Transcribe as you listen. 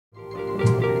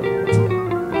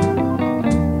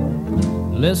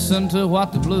Listen to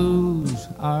what the blues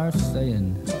are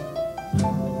saying.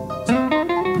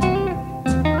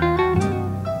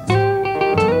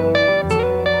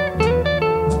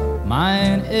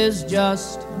 Mine is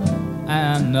just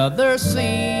another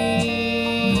scene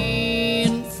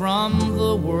from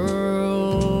the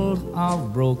world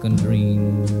of broken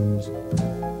dreams.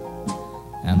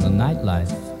 And the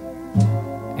nightlife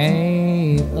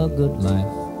ain't a good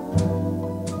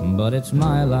life, but it's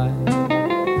my life.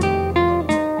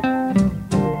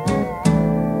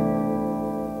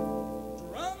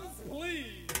 Drums,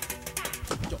 please.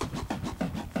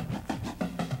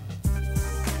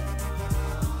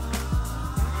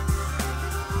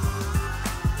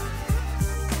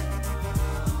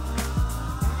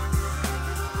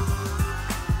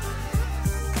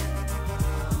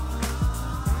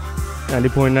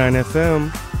 90.9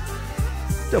 FM,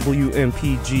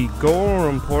 WMPG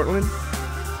Gorham, Portland.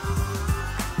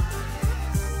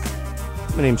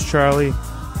 My name's Charlie.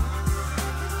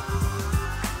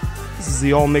 This is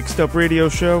the All Mixed Up Radio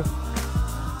Show.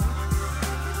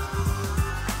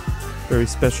 Very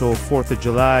special 4th of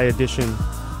July edition.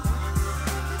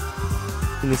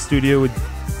 In the studio with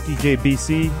DJ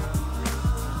BC,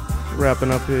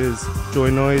 wrapping up his Joy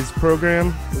Noise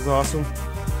program. It was awesome.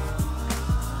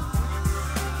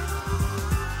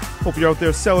 Hope you're out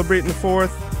there celebrating the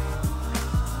 4th.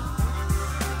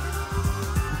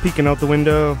 Peeking out the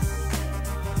window.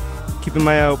 Keeping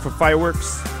my eye out for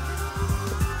fireworks.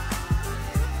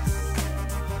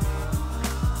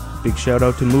 Big shout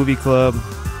out to Movie Club.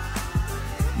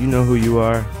 You know who you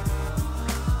are.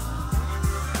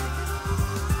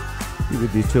 Be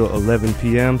with you till 11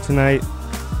 p.m. tonight.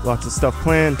 Lots of stuff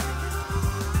planned.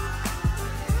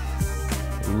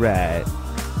 Right.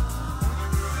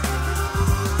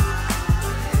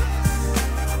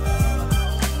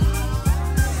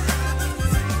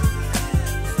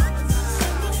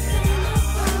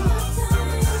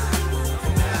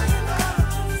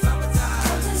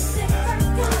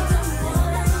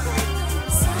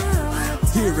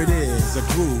 Here it is, a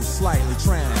groove slightly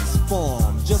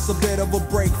transformed. Just a bit of a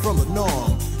break from the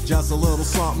norm. Just a little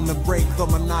something to break the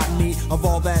monotony of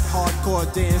all that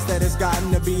hardcore dance that has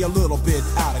gotten to be a little bit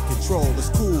out of control. It's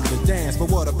cool to dance, but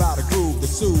what about a groove that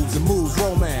soothes and moves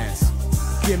romance?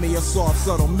 Give me a soft,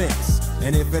 subtle mix,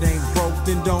 and if it ain't broke,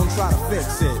 then don't try to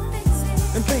fix it.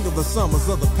 And think of the summers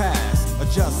of the past.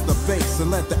 Adjust the bass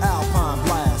and let the Alpine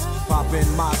blast. Pop in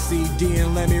my CD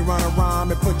and let me run a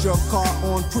rhyme and put your car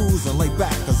on cruise and lay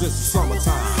back, cause it's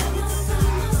summertime.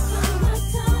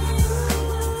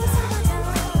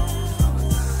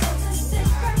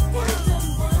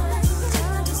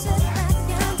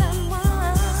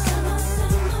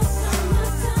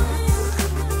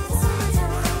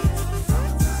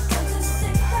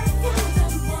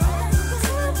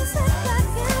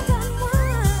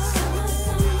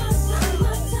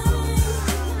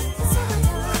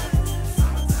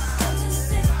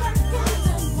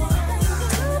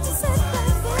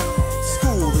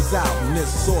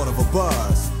 Sort of a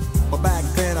buzz, but back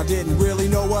then I didn't really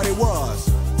know what it was.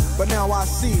 But now I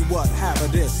see what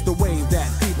happened is the way that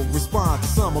people respond to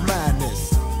summer madness.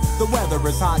 The weather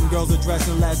is hot and girls are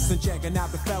dressing less and checking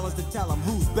out the fellas to tell them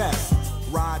who's best.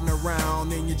 Riding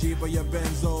around in your Jeep or your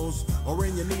Benzos, or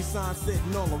in your Nissan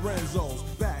sitting on Lorenzo's.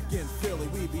 Back in Philly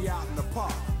we be out in the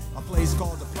park. A place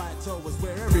called the Plateau is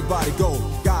where everybody goes.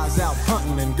 Guys out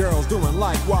hunting and girls doing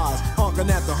likewise. Honking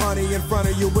at the honey in front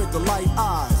of you with the light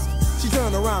eyes. She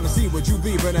turned around to see what you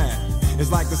beeping at.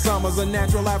 It's like the summer's a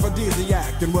natural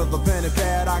aphrodisiac. And with a pen and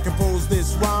pad I compose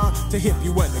this rhyme to hip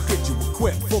you and to get you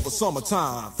equipped for the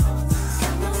summertime.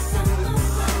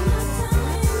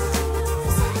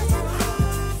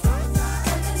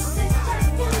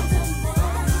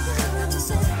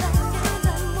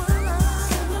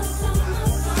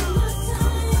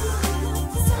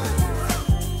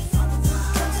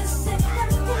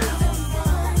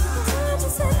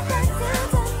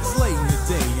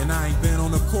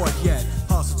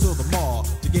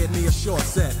 Short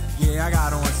set, yeah, I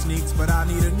got on sneaks, but I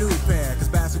need a new pair, cause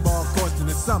basketball courts in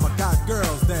the summer got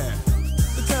girls there.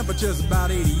 The temperature's about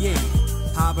 88.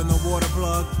 Hop in the water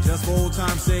plug, just for old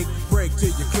time's sake. Break to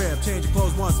your crib, change your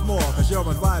clothes once more, cause you're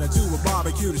invited to a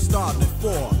barbecue that's starting at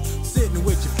 4. Sitting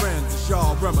with your friends, and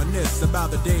y'all reminisce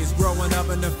about the days growing up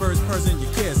and the first person you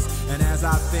kiss. And as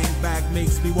I think back,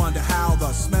 makes me wonder how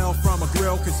the smell from a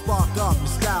grill can spark up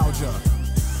nostalgia.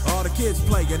 All the kids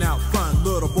playing out front,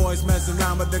 little boys messing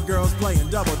around with the girls playing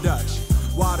double dutch.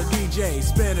 While the DJ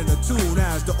spinning a tune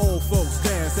as the old folks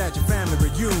dance at your family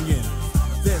reunion.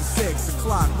 Then 6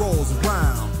 o'clock rolls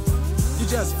around. You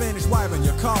just finished wiping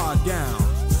your car down.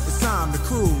 It's time to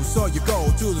cruise, so you go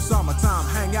to the summertime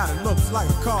hangout. It looks like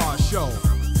a car show.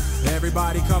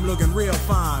 Everybody come looking real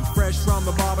fine, fresh from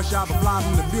the barbershop, or fly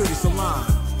from the beauty salon.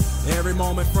 Every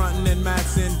moment frontin' and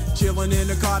maxin', chillin' in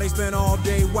the car, they spend all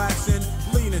day waxin',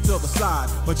 leaning to the side,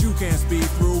 but you can't speed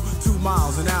through 2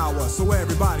 miles an hour, so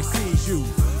everybody sees you.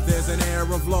 There's an air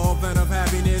of love and of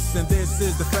happiness, and this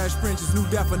is the Fresh Prince's new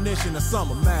definition of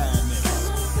summer madness.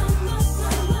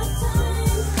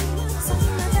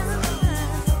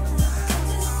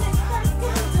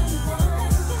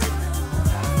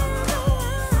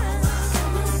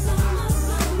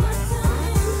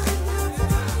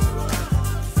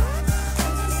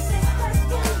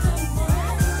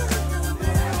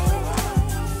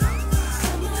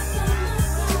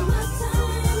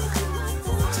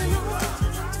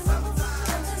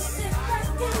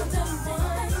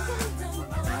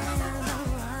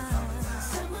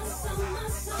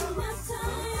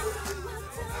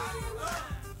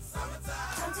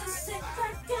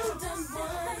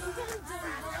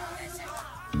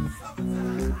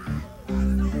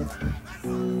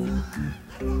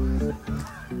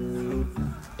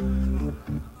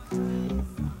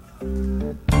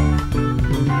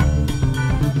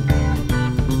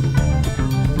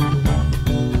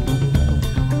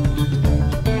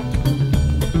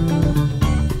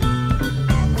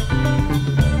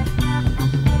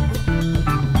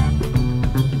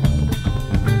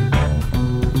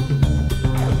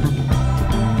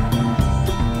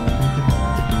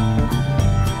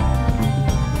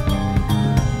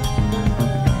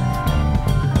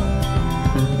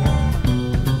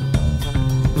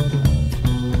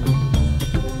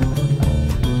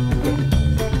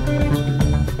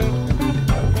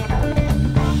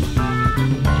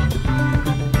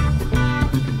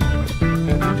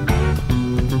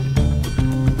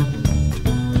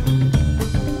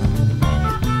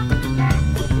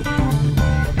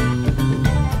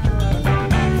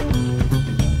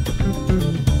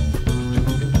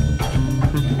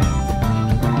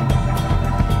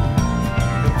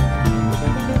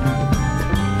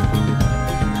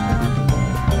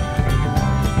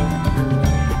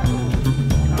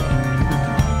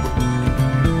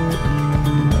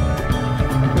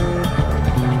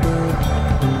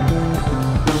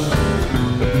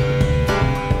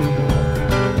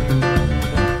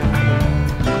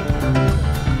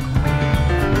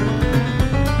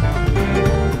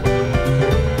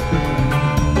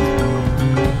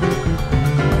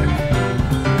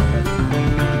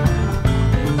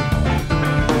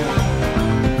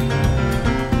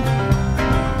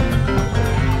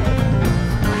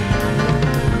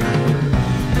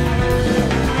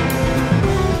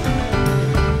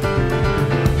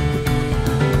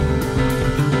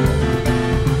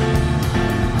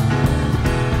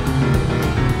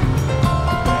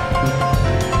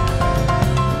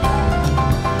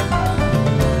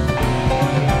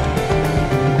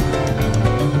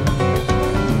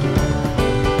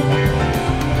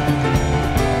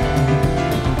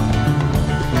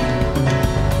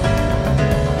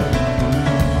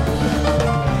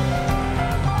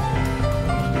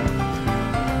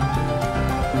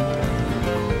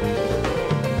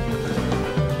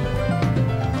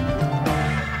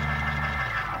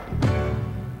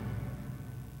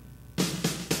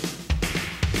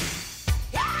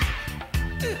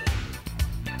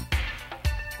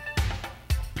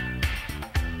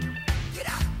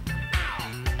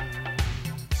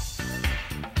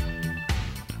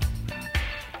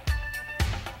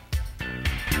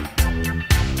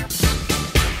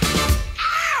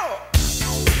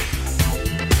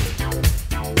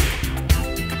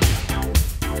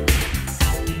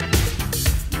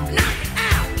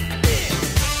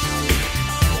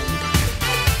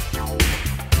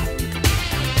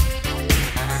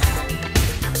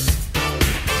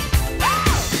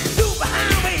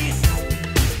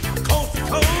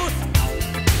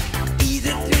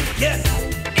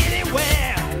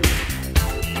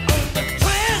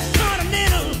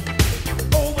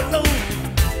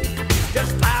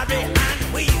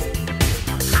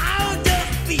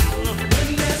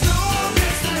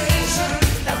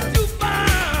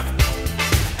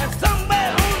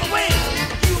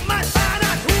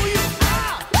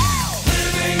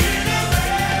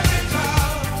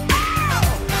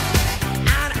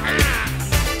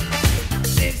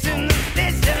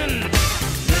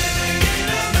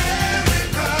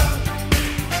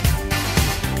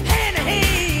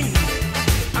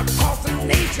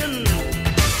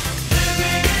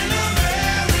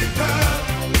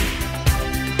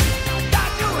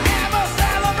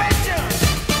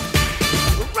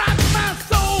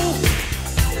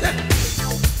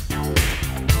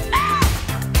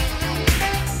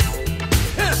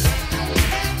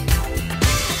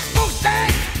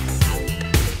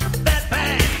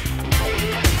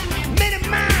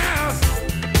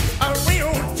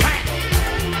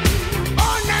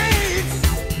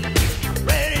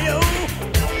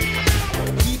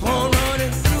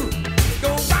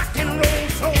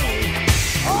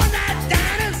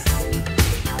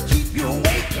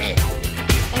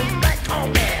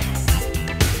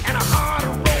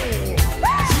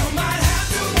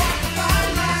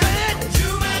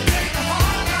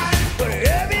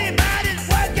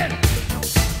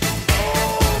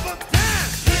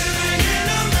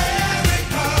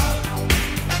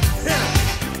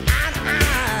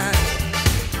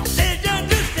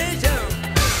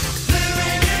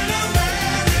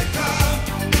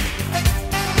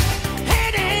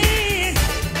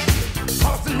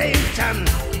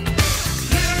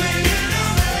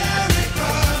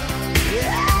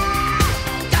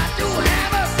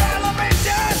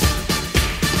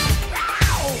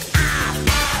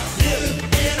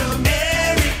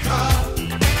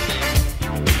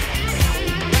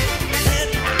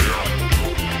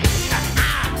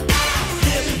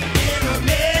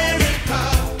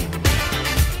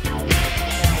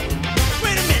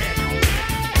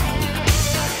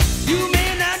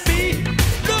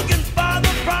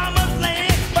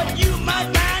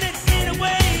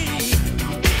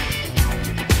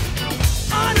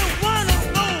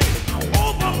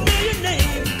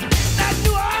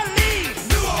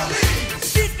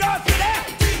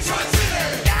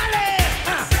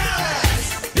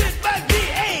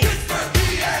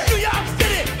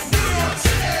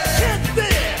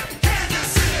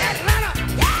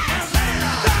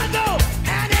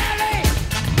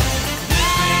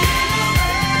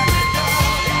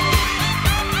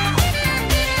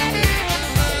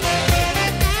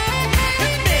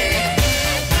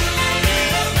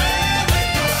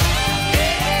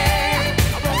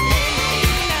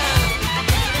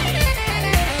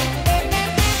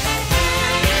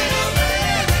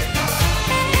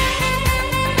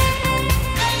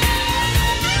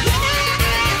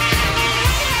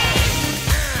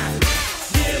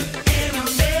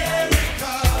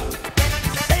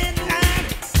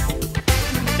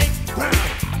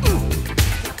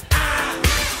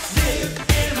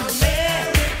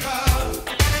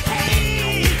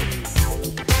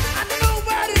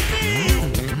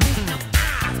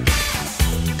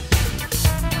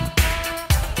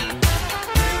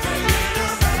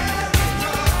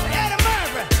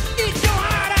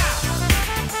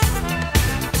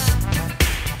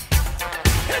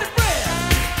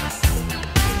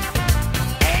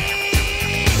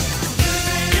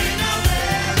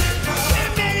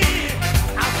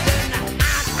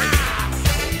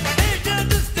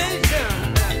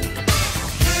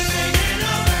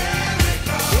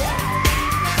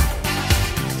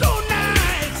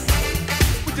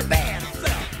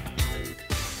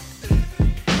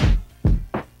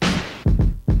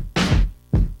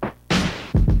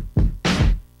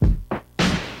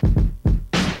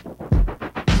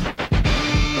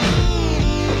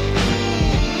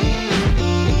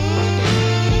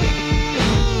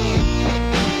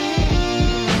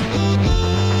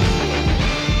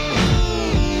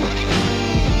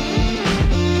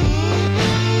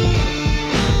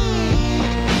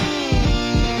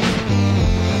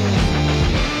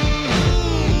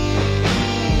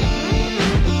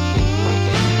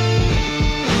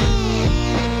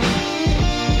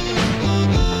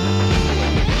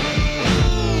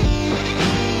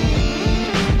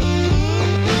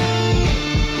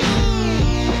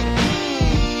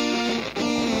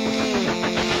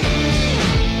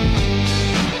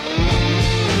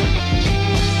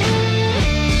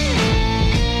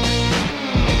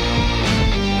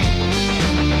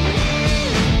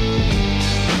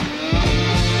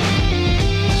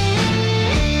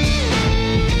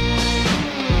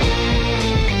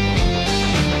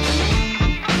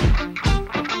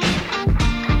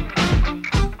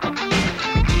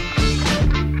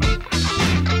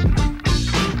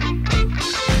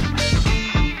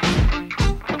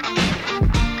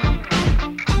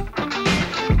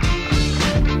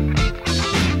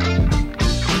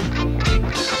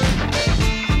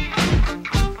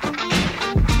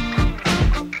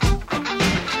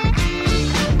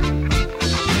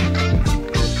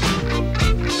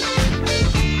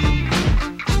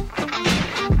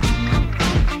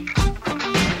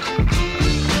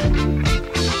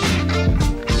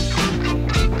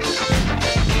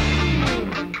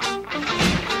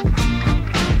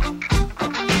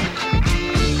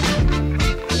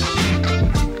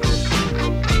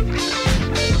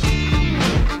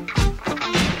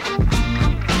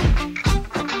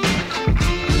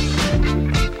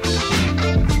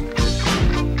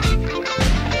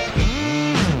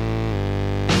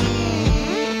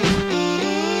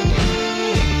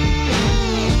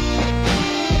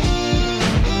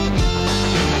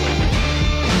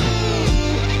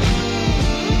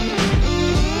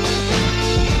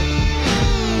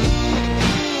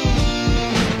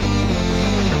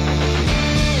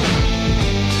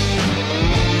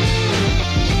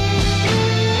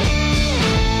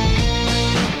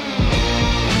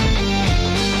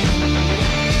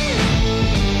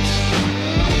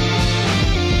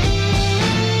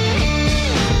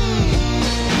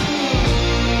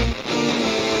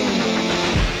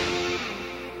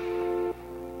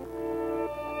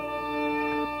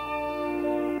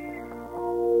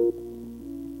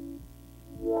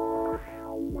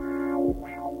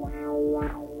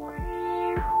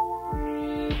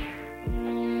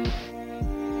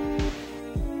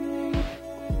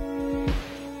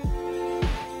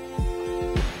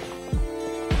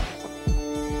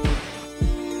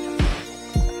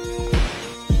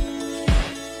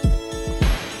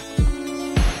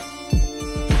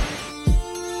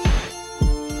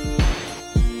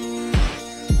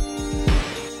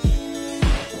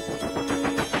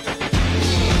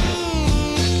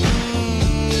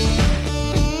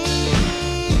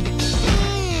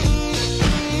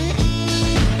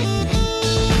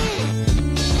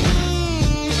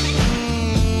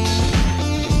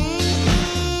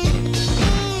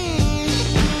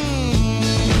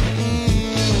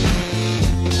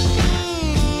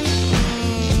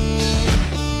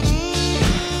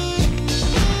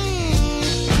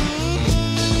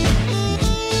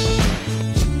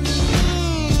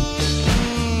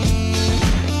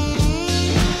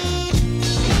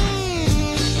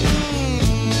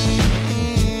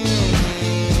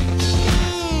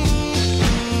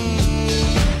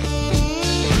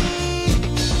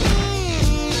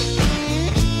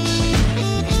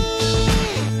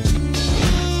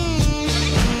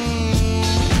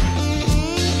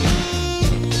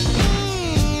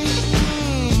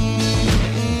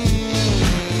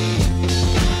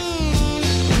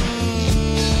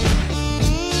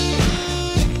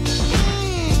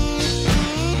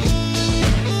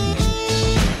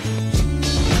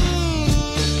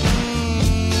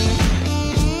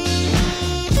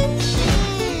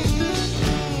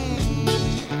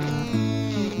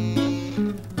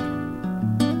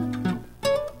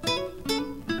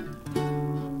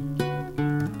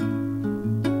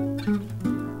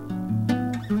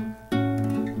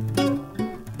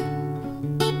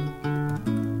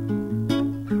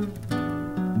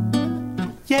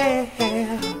 yeah.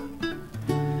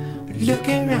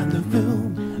 Looking around the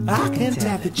room, I can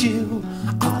tell that you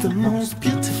are the most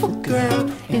beautiful girl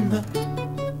in the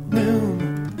room,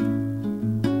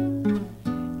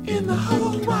 in the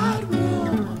whole wide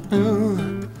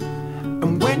room.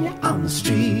 And when you're on the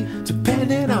street,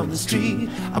 depending on the street,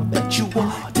 I bet you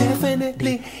are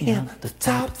definitely in the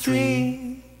top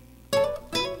 3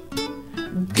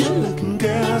 good-looking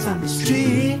girls on the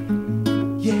street,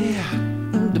 yeah.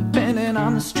 Depending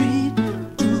on the street.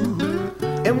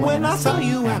 And when I saw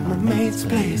you at my mate's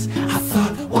place, I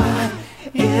thought, what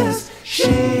is she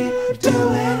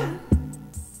doing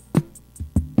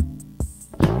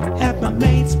at my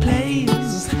mate's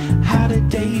place? How did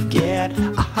Dave get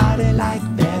a hottie like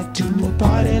that to a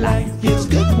party like this?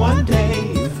 Good one,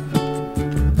 Dave.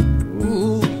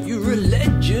 Ooh, you're a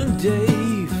legend,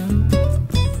 Dave.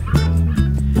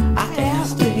 I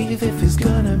asked Dave if he's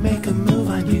gonna make a move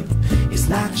on you. He's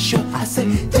not sure. I say,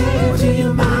 Dave, do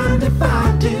you mind if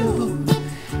I do?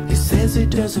 He says it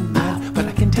doesn't matter, but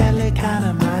I can tell it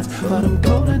kinda minds. But I'm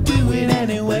gonna do it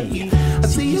anyway. I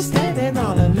see you standing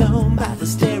all alone by the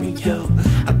stereo.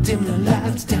 I dim the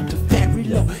lights down to very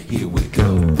low. Here we go.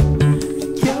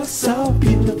 You're so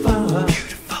beautiful,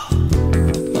 beautiful.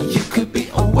 Well, you could be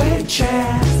a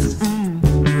waitress.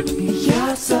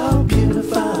 You're so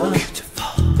beautiful,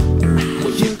 beautiful.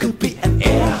 Well, you could be an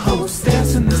air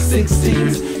hostess in the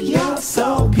 60s. You're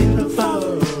so beautiful.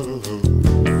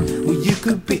 Well, you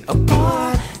could be a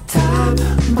part-time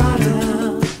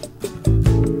model.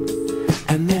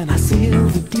 And then I seal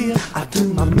the deal. I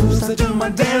do my moves, I do my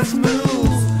dance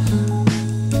moves.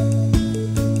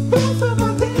 Moves are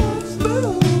my dance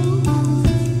moves.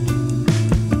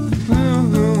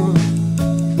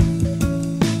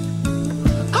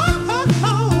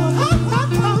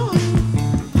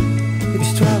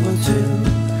 It's trouble too,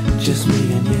 just me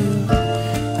and you.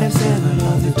 And 7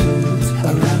 other dudes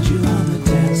around you on the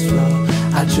dance floor.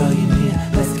 I draw you near,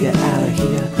 let's get out of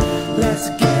here. Let's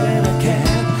get in a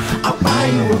cab, I'll buy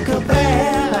you a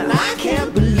kebab. And I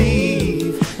can't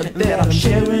believe that I'm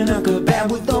sharing a kebab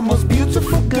with the most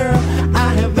beautiful girl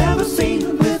I have ever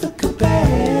seen with a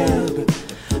kebab.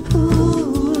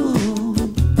 Ooh.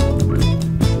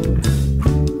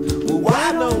 Well, why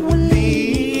don't we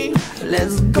leave?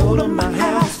 Let's go to my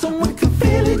house and we can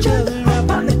feel each other up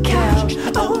on the couch.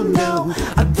 Oh no,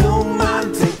 I don't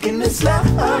mind taking it slow.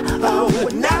 Oh,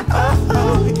 now,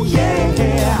 oh,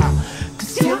 yeah.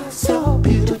 'Cause you're so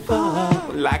beautiful,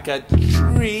 like a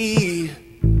tree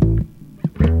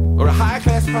or a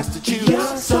high-class prostitute.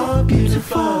 You're so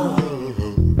beautiful.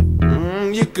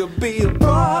 You could be a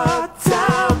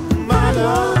part-time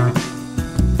model.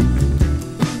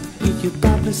 You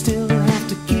probably still have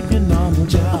to keep your normal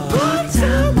job.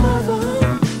 Part-time model.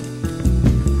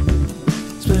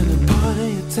 Spending part of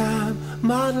your time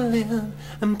modeling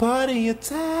and part of your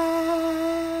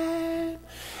time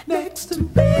next to me.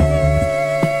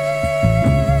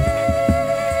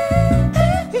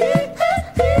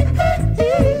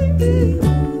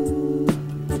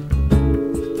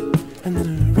 And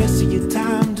then the rest of your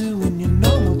time doing your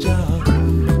normal job.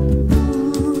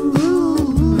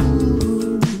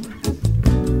 Ooh.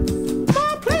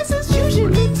 My place is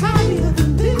usually tinier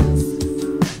than this.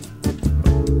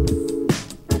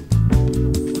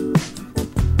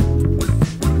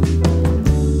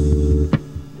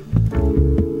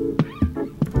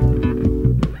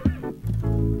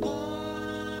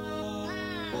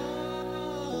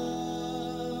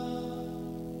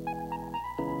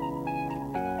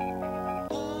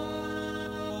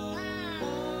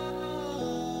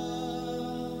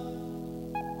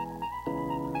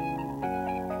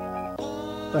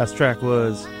 Last track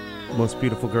was Most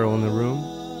Beautiful Girl in the Room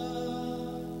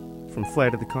from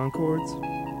Flight of the Conchords.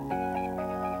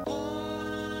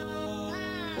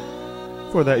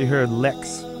 Before that you heard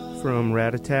Lex from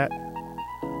Rat-a-Tat.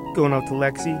 Going out to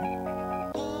Lexi.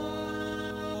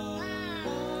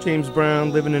 James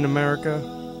Brown, Living in America.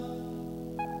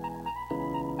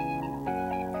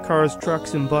 Cars,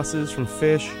 Trucks, and Buses from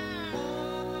Fish.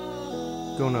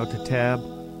 Going out to Tab.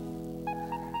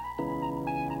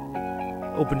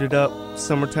 Opened it up,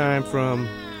 Summertime from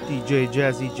DJ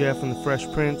Jazzy Jeff and the Fresh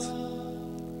Prince.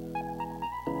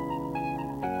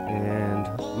 And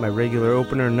my regular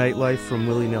opener, Nightlife from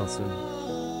Willie Nelson.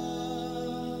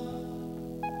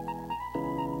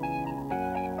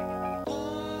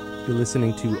 You're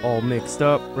listening to All Mixed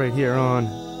Up right here on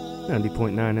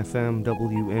 90.9 FM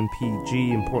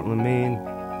WMPG in Portland, Maine.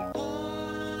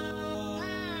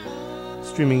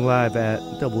 Streaming live at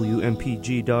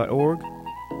WMPG.org.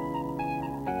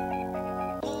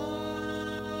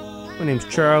 My name's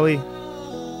Charlie.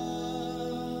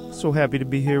 So happy to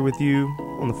be here with you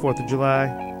on the 4th of July.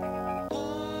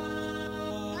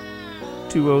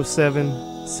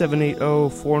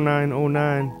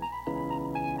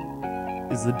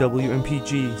 207-780-4909 is the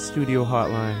WMPG studio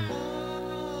hotline.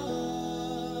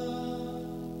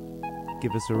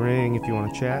 Give us a ring if you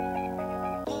want to chat.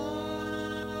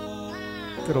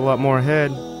 Got a lot more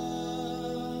ahead.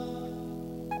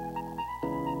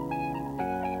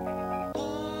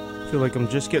 Feel like I'm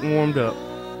just getting warmed up.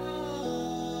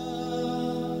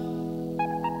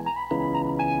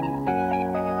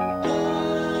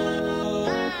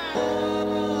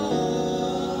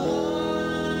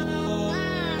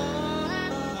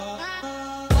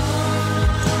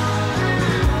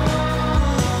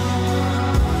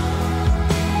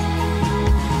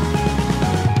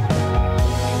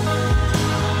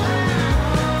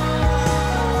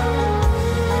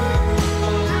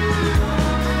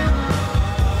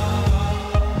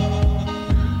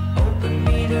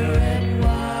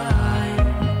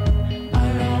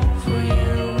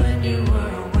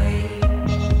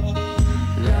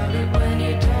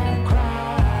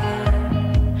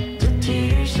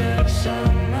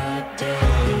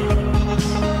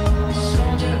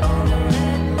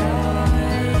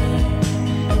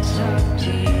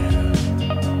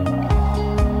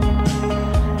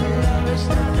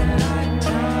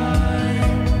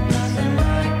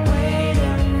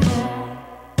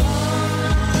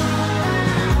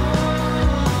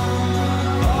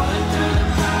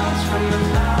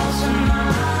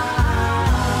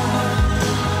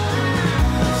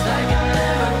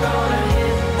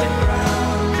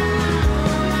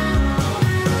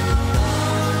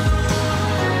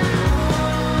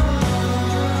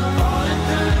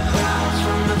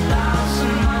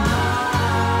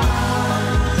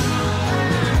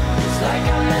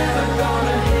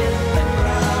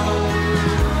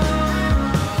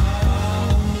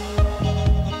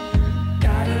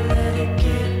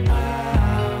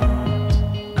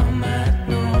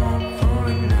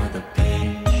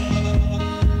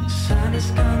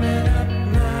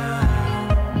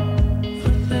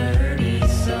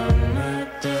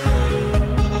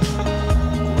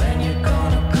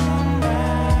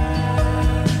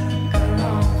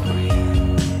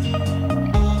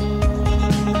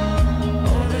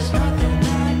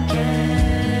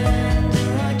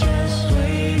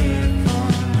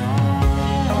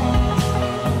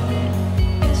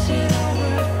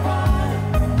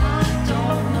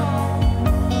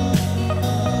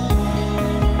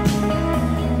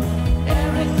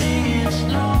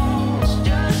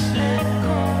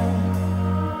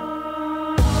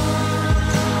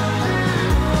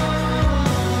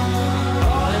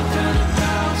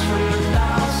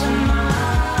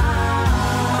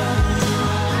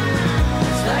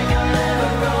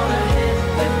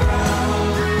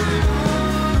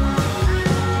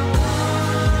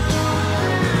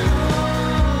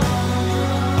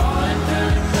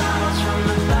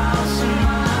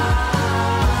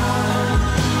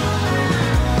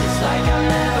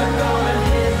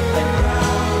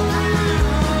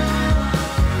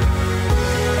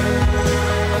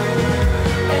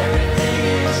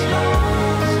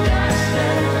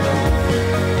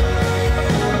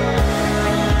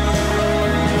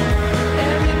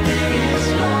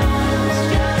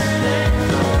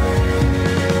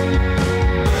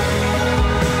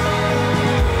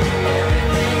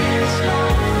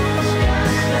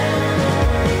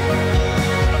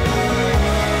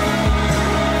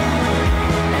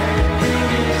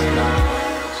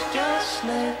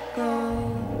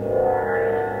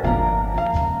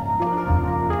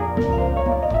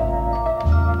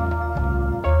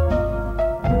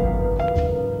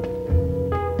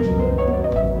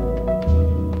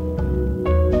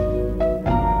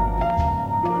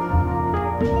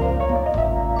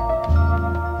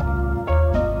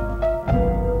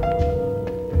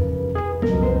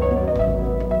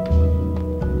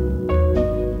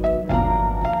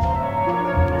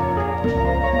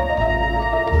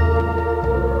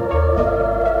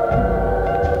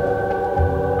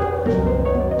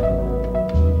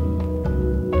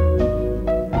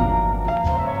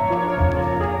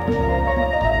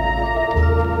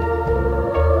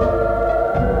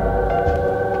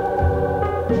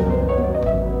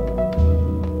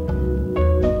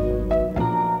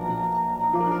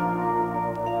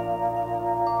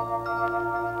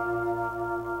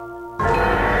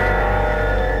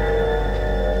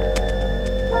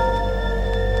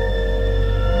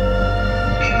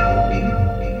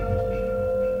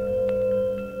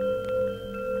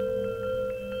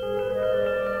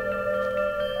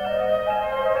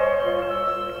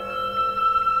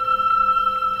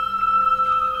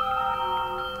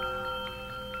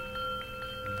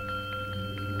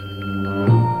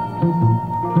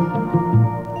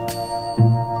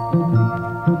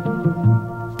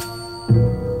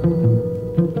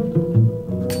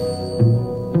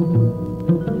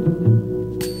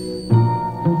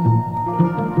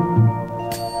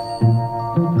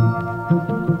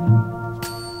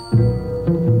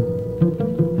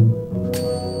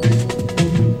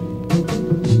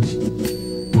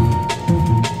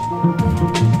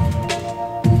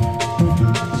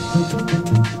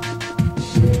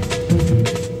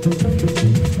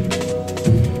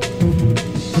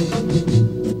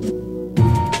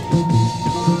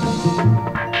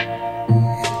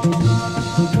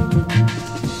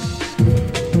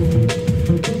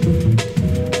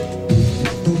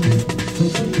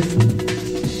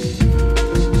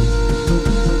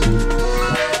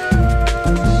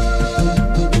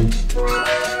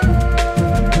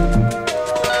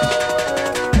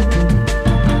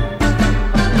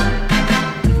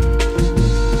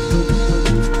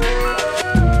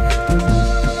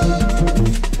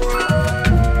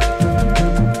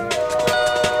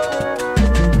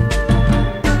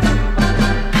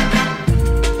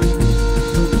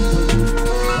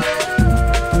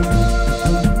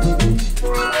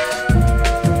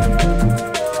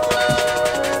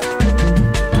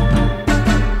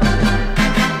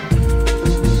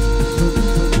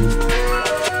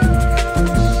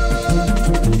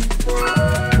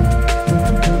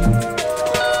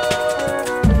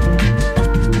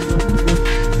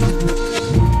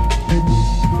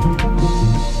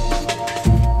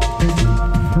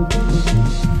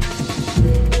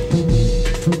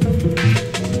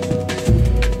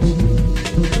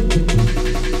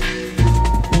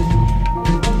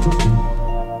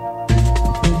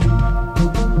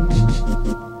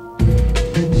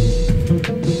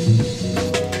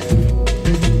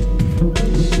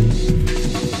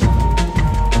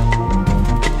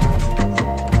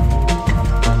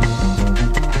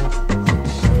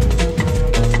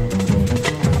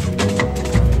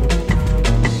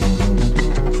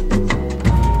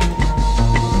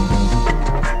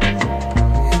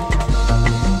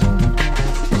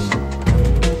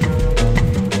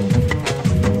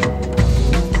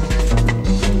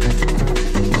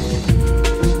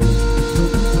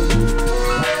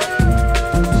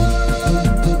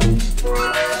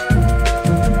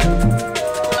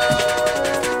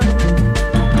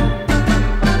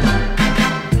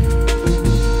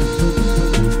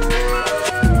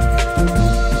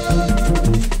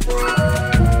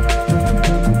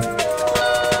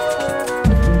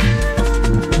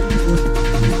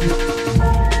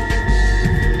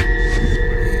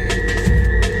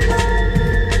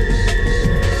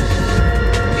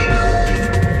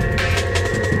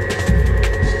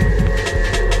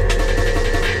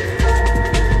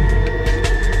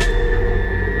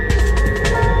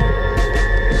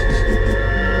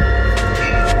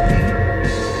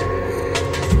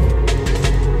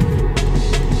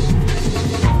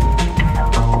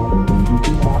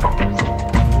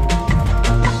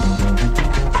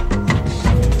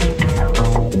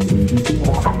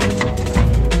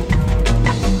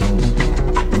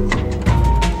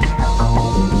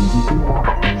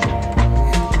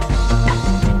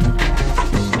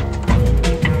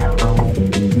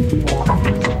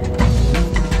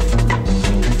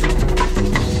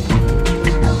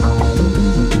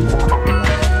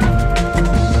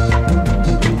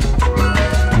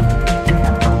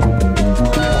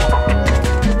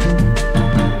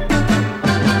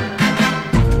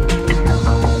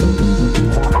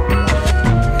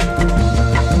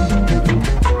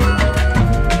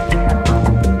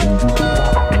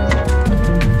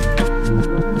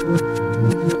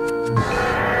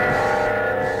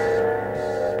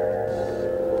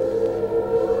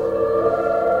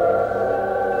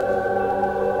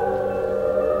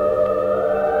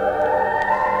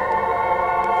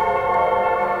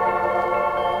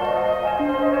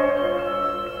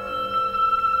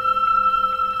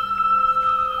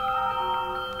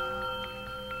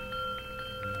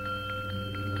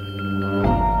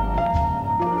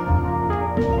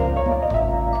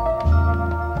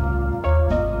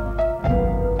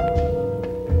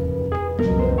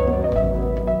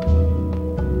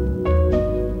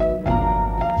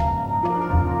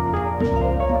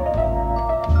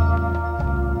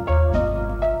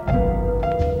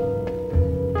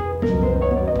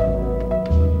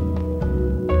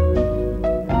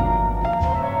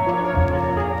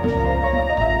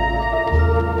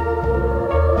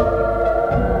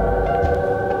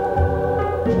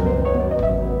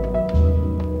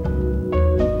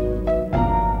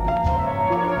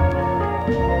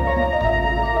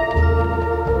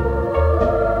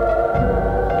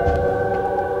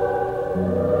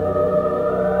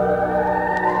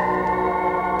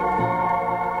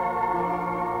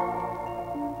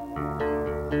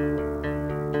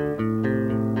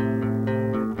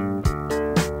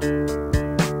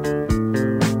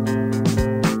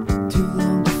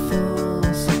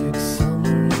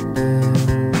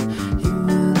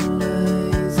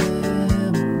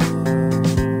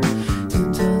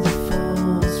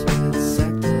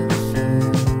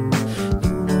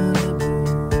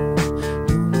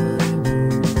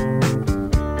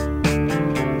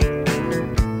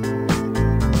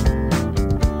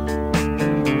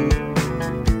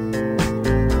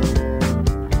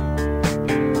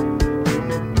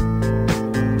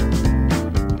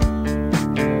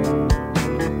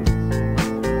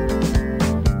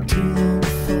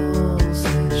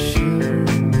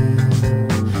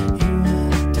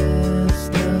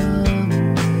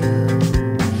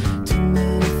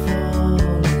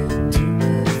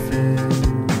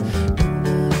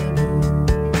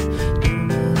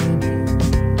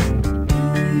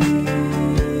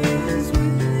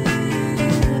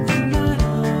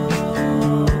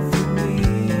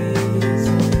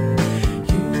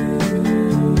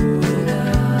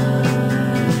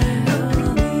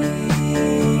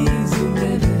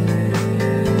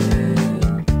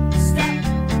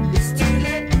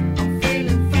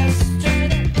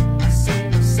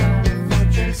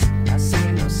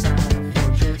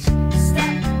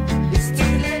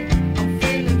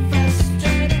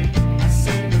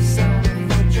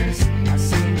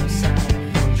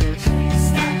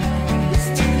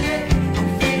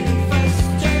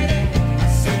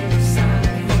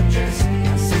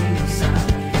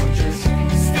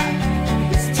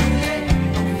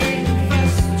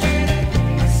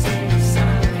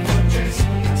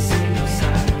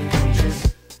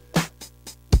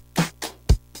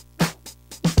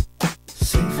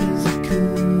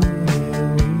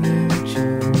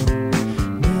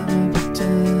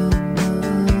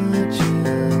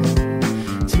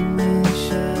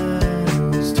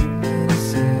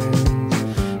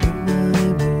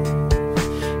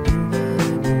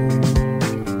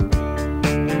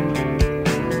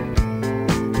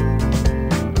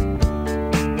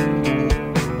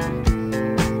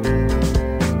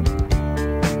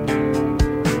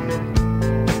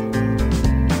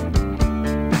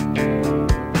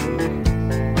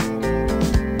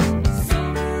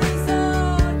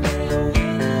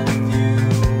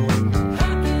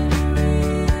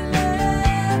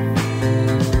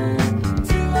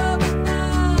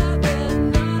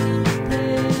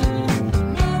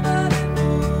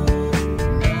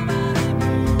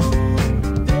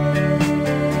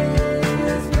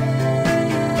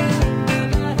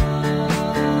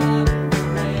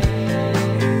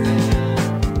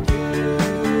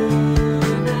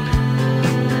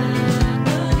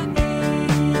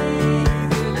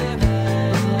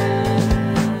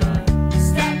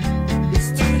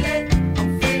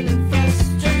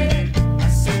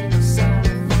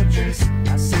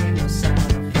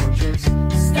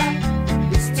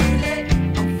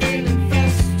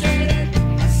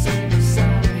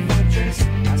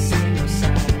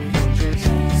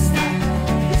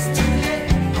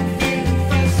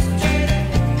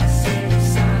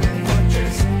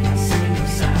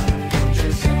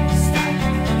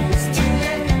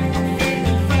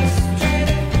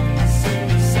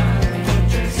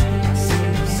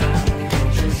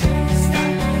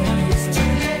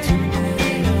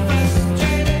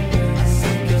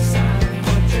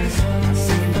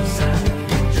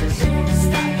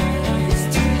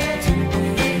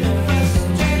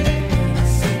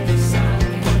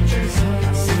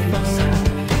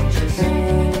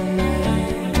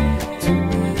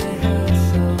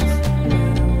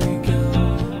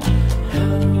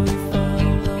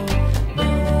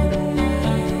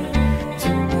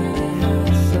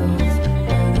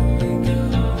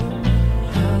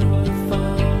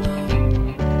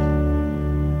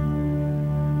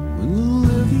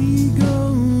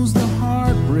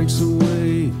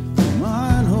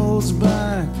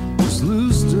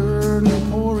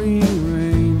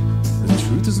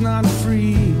 not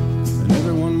free, and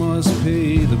everyone must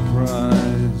pay the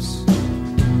price.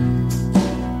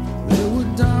 There were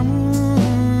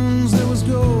diamonds, there was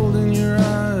gold in your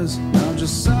eyes. Now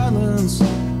just silence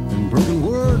and broken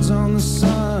words on the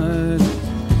side.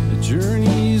 The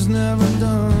journey's never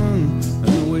done, and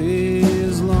the way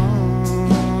is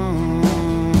long.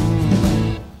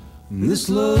 And this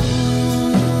love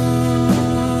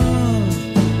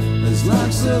is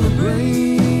like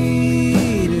celebrating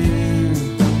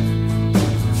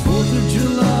 4th of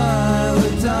July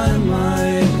with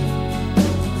dynamite.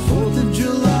 4th of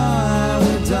July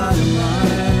with dynamite.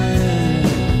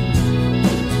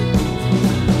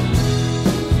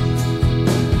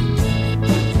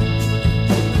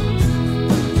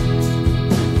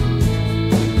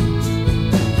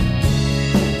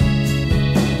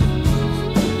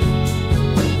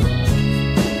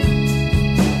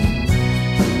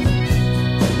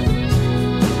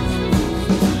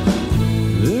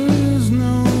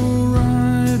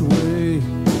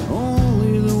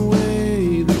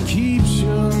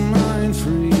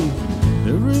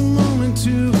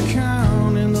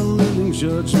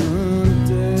 Judgment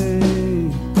Day.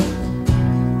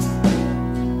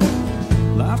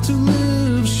 Life to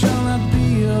live shall not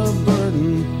be a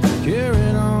burden,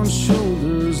 carried on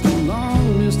shoulders the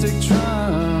long mystic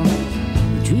trial.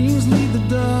 The dreams leave the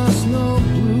dust, no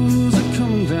blues are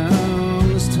coming down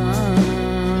this time.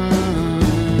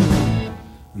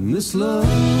 And this love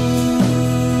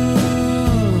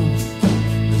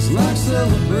is like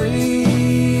celebrating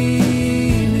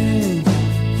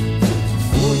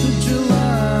 4th of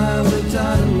July with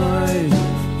dynamite.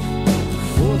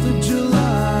 4th of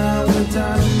July with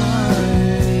dynamite.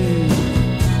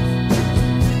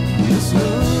 This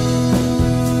love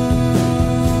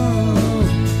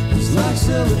is like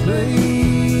celebrating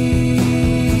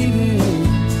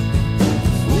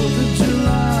 4th of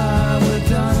July with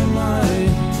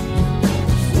dynamite.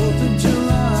 4th of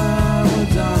July with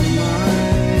dynamite.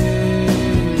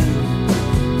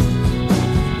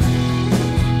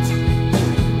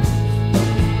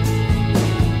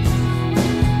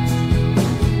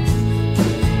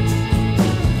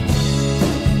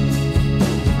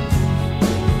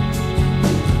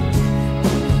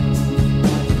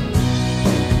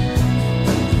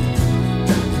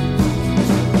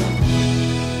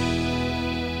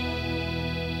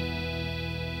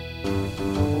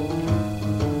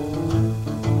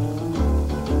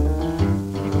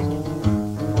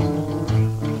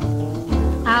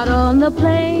 Out on the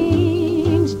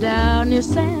plains down near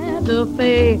Santa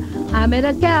Fe, I met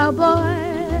a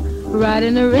cowboy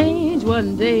riding the range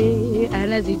one day.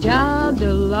 And as he jogged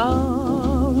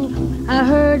along, I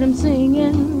heard him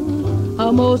singing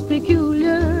a most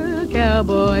peculiar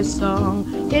cowboy song.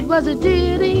 It was a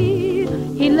ditty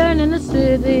he learned in the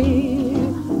city.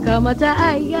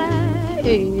 Come-a-ta-ay-ay,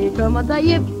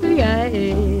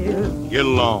 come-a-ta-yip-yay. Get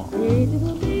along.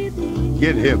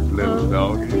 Get hip, little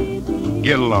dog.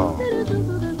 Get along.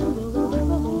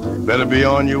 Better be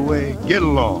on your way. Get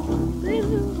along.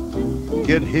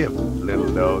 Get hip,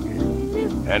 little doggy.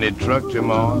 And he trucked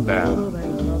him on down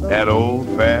that old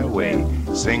fairway,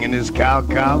 singing his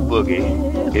cow-cow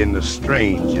boogie in the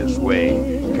strangest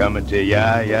way. Coming to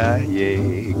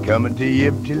ya-ya-yay, coming to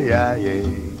yip-till-ya-yay.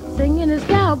 Singing his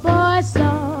cowboy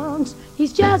songs,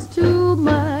 he's just too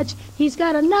much. He's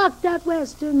got a knocked-out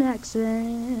western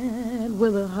accent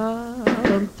with a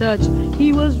Harlem touch.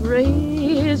 He was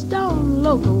raised on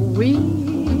local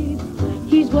weed.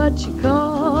 He's what you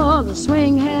call a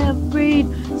swing half-breed,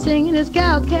 singing his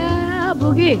cow-cow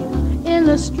boogie in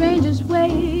the strangest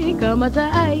way.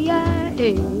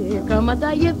 Come-a-ta-ay-ay,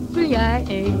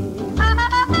 come-a-ta-yip-yay.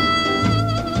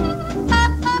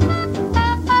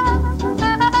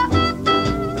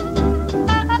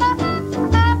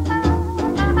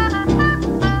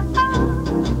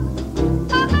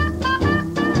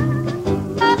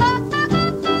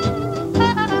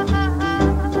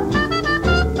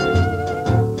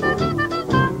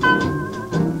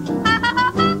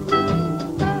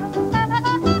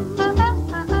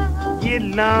 Get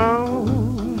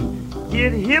long,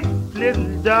 get hip,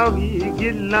 little doggy,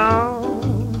 get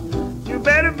long. You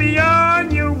better be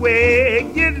on your way.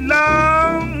 Get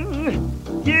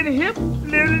long, get hip,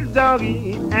 little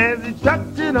doggy, as he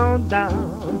trucked it on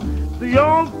down the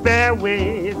old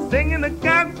fairway, singing the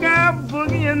cow-cow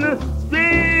boogie in the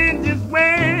strangest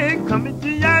way. Coming to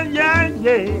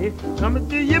ya-ya-yay, coming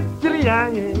to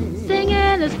yip-till-ya-yay.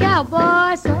 Singing his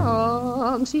cowboy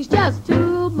songs, he's just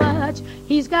too much.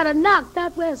 He's got a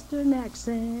knocked-out western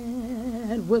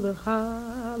accent with a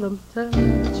Harlem touch.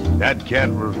 That cat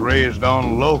was raised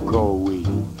on loco weed.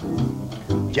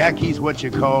 Jackie's what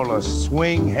you call a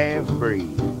swing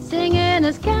half-breed. singing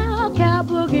his cow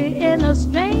boogie in the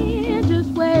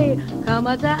strangest way. Come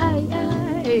a die,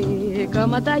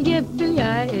 come a die,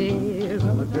 yippee-yi,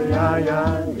 come a die,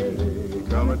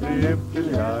 come a die,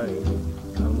 yippee-yi.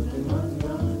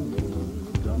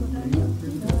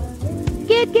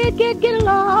 Get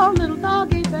along, little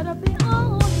doggy, better be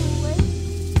on the way.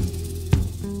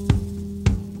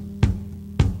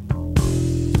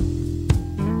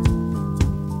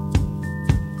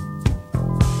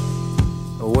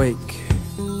 Awake.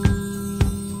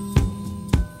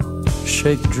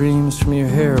 Shake dreams from your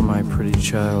hair, my pretty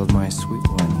child, my sweet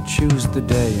one. Choose the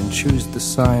day and choose the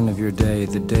sign of your day,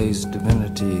 the day's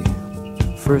divinity.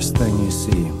 First thing you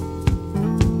see.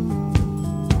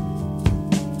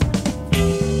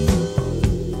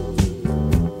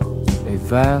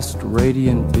 Vast,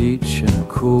 radiant beach and a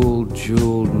cool,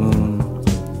 jeweled moon.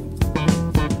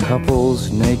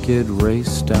 Couples naked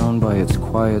race down by its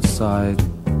quiet side,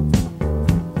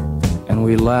 and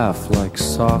we laugh like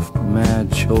soft, mad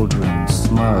children,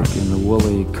 smug in the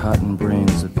woolly cotton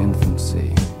brains of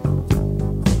infancy.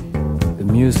 The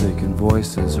music and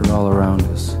voices are all around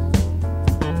us.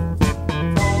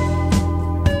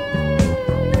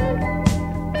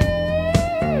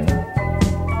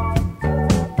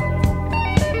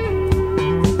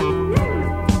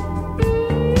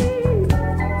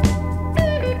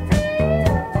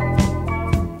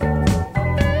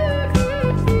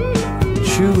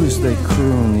 Choose, they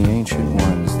croon, the ancient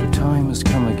ones, the time has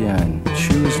come again.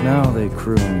 Choose now, they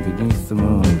croon, beneath the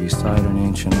moon, beside an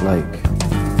ancient lake.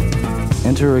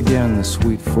 Enter again the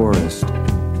sweet forest,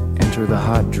 enter the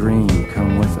hot dream,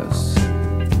 come with us.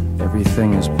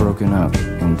 Everything is broken up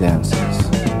in dances.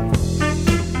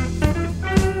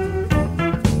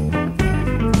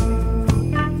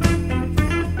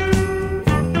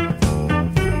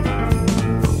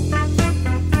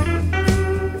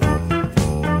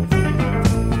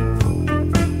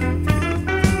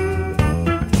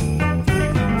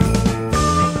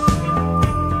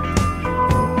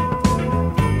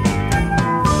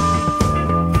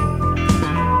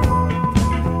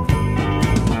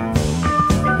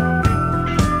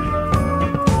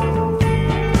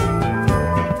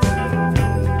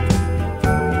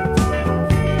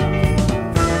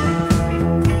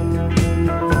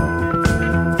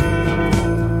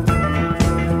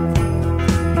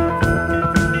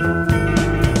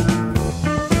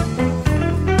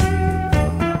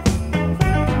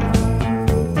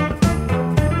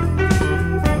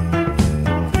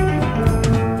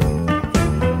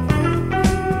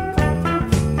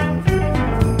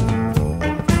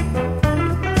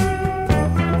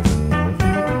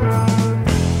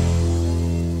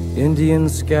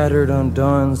 Indians scattered on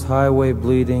dawn's highway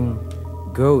bleeding,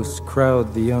 ghosts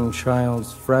crowd the young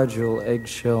child's fragile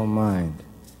eggshell mind.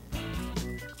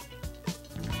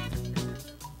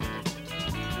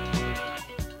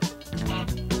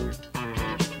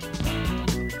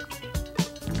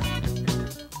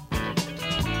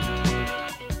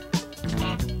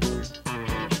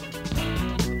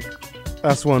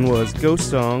 Last one was Ghost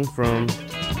Song from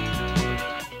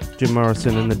Jim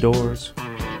Morrison and the Doors.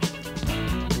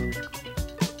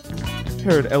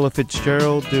 Heard Ella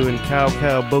Fitzgerald doing Cow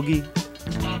Cow Boogie.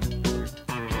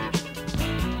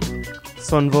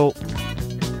 Sunvolt.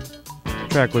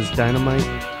 Track was Dynamite.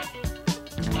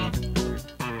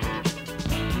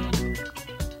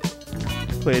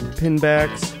 Played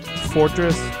Pinbacks,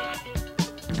 Fortress.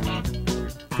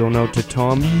 Going out to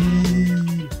Tommy.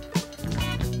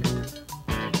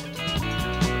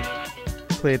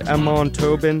 Played Amon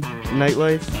Tobin,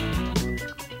 Nightlife.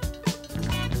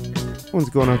 One's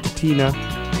going out to Tina.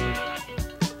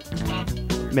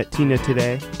 Met Tina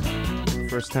today.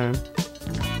 First time.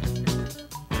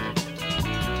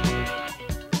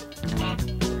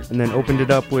 And then opened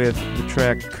it up with the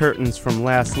track Curtains from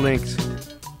Last Links.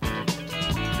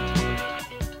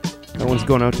 That one's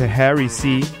going out to Harry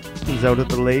C. He's out at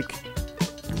the lake.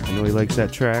 I know he likes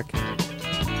that track.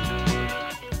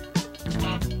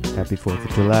 Happy 4th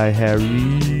of July,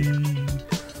 Harry.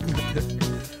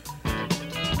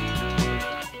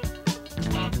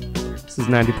 This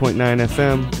is 90.9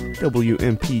 FM,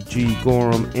 WMPG,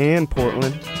 Gorham, and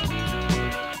Portland.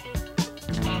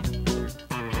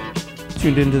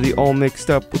 Tuned into the All Mixed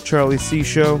Up with Charlie C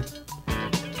show.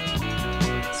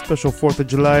 Special 4th of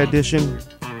July edition.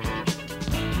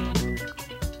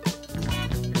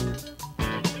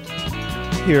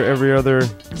 Here every other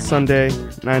Sunday,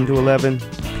 9 to 11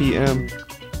 p.m.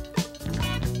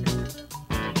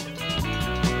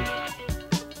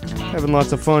 Having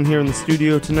lots of fun here in the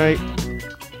studio tonight.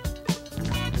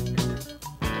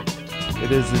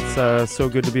 It's so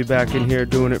good to be back in here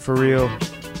doing it for real.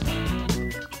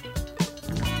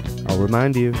 I'll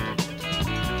remind you,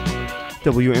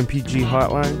 WMPG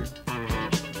hotline,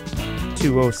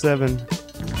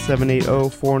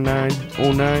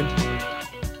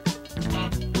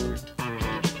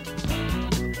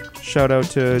 207-780-4909. Shout out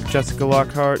to Jessica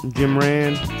Lockhart and Jim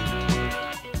Rand,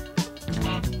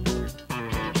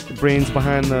 the brains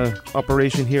behind the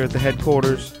operation here at the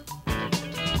headquarters.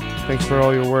 Thanks for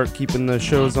all your work keeping the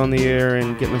shows on the air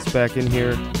and getting us back in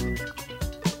here.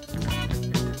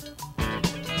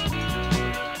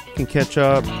 You can catch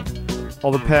up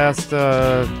all the past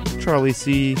Charlie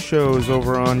C shows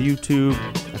over on YouTube.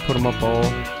 I put them up all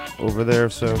over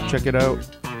there, so check it out.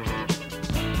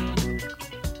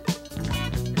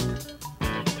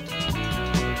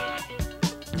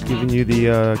 Giving you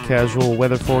the casual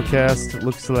weather forecast. It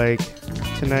looks like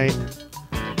tonight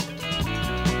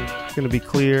it's going to be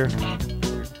clear.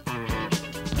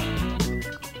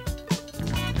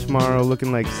 Tomorrow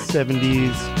looking like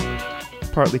 70s,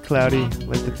 partly cloudy.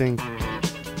 Like to think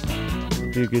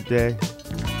it'll be a good day.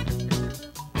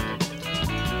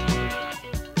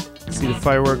 See the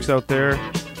fireworks out there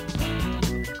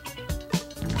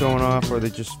going off, or they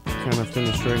just kind of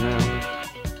finished right now.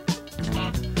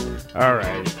 All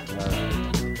right.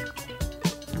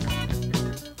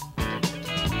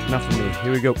 Enough of me.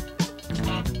 Here we go.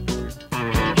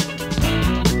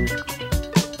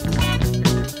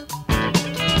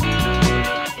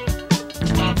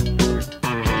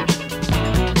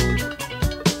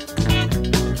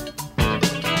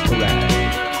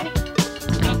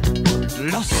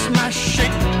 Lost my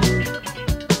shape,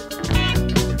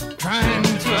 trying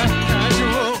to act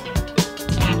casual,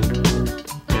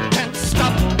 can't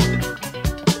stop.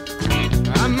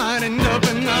 I might end up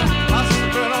in the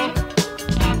hospital,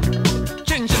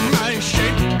 changing my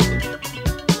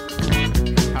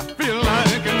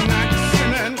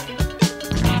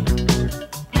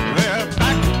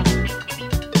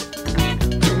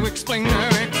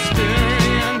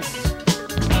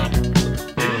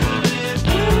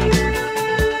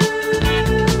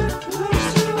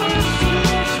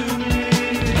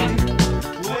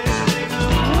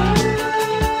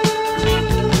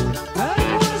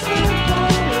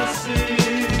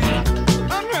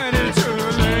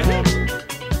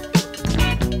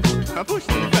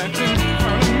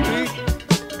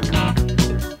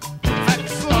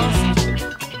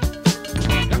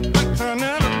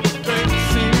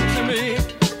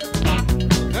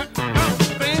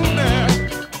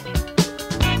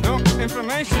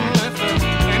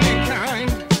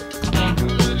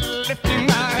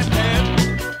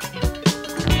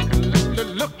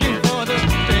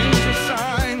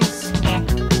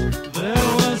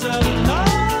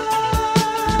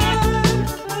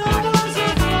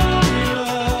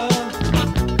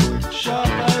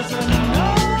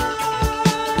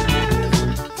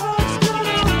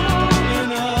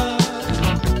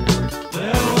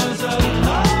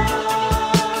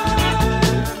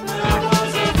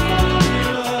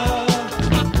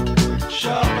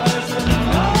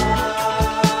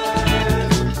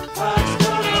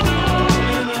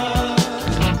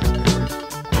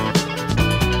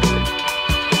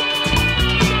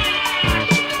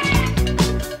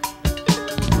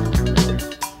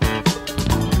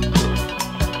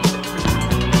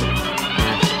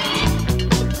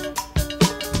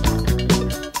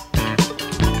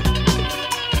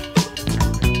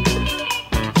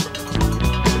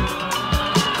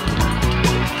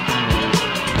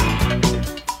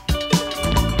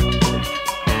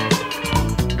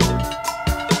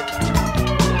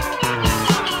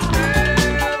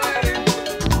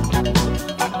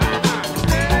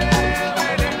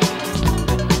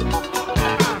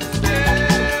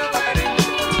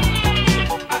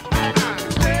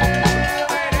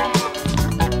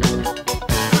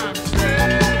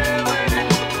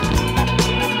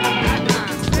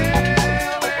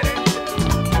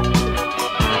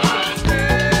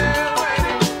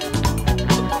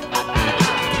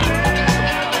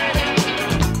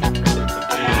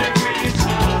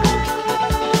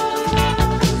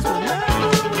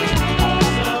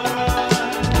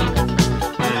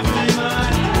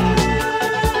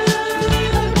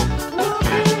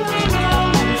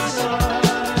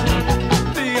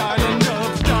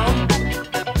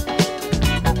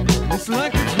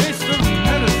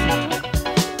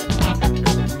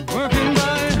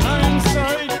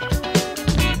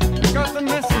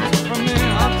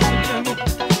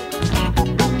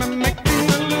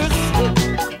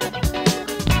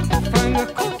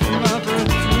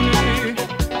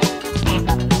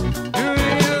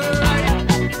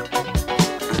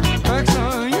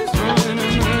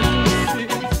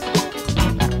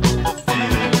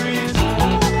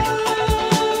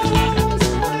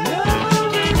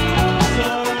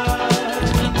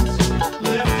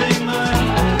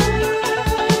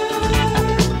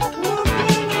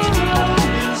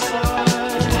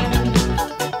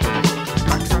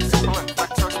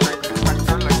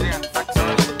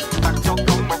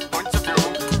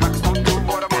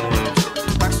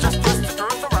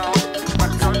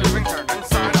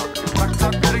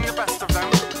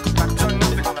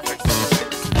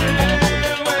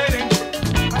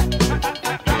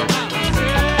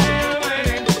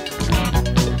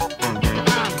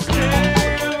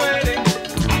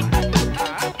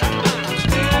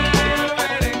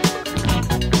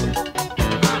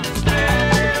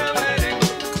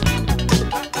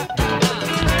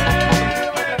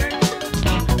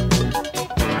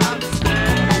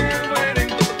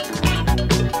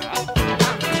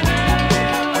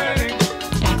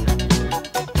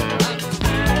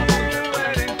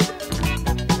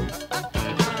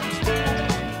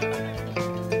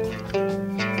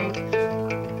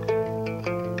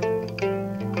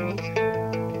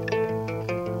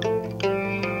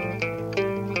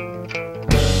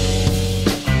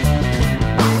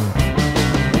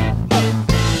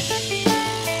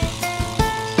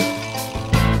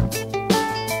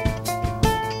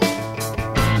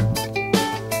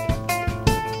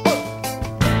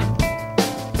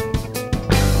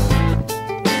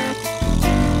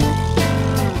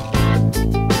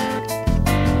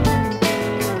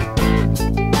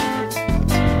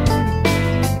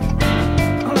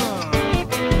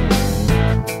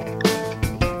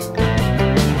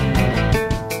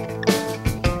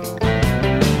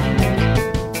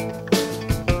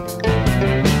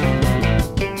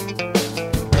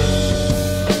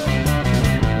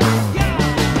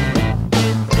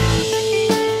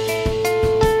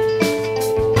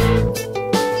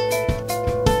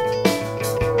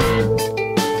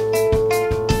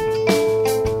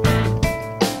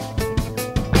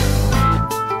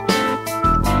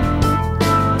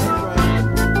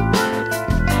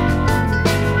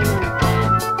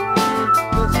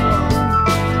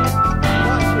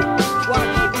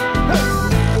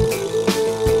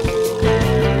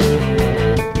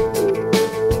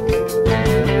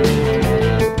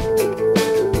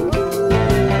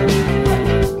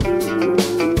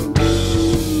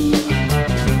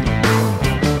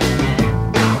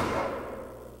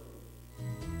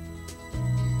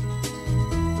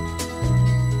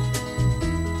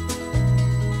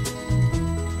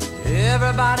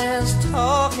Everybody's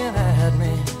talking at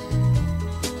me.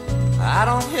 I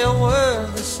don't hear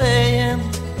words they're saying,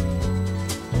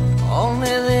 only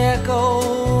the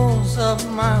echoes of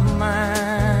my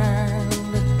mind.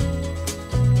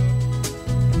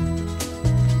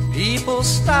 People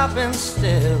stopping,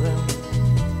 staring.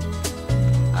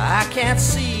 I can't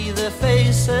see their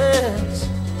faces,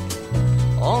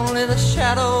 only the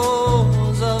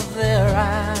shadows of their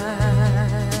eyes.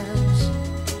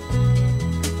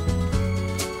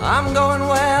 I'm going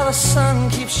where the sun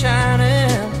keeps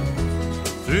shining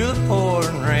through the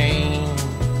pouring rain,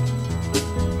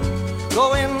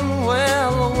 going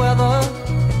where the weather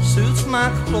suits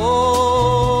my clothes,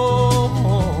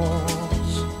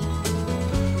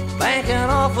 banking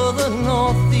off of the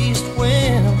northeast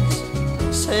winds,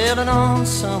 sailing on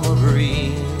summer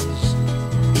breeze,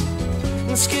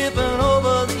 and skipping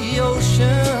over the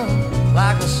ocean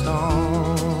like a stone.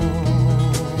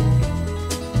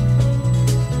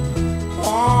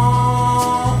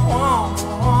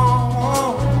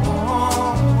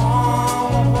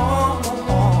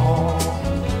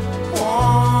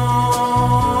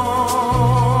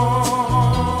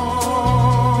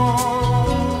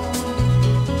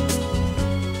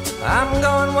 I'm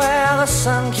going where the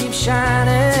sun keeps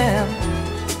shining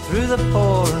through the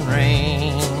pouring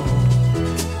rain,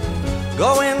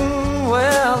 going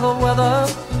where the weather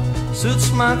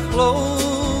suits my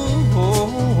clothes,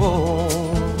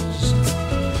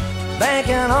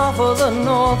 banking off of the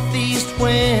northeast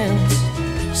winds,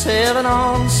 sailing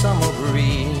on summer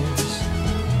breeze,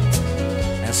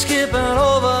 and skipping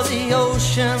over the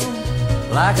ocean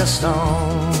like a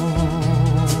stone.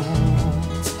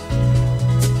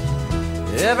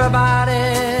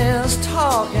 Everybody's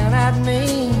talking at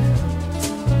me,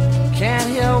 can't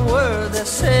hear a word they're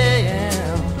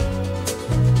saying,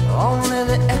 only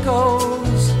the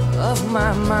echoes of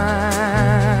my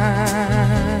mind.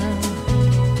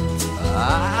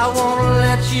 I won't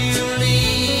let you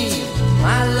leave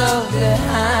my love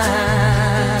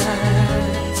behind.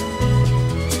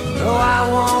 No, I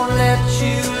won't let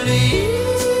you leave.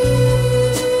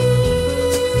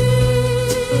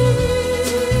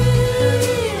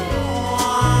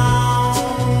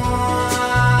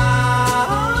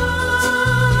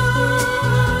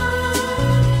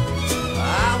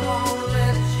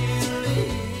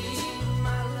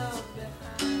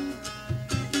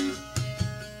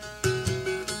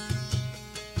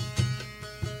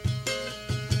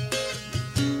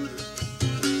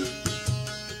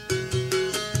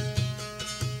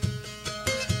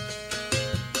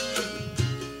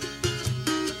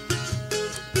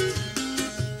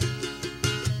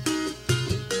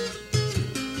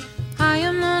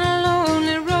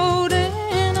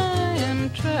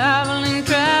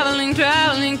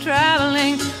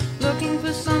 Traveling, looking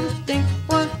for something,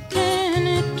 what can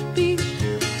it be?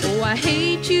 Oh, I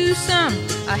hate you some,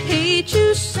 I hate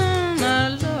you some, I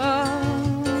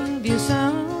love you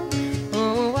some.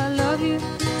 Oh, I love you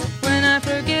when I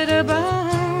forget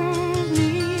about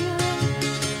me.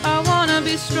 I wanna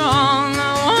be strong,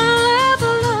 I wanna live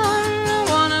alone, I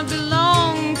wanna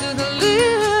belong to the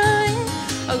living.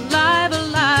 Alive,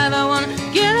 alive, I wanna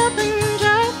get up and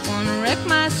drive, wanna wreck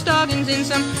my stockings in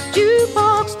some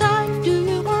jukebox dive. Do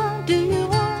you want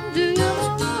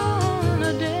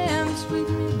to dance with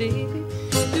me, baby?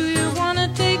 Do you want to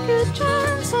take a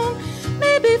chance on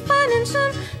maybe finding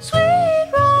some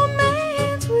sweet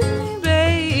romance with me,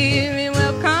 baby?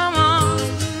 Well, come on.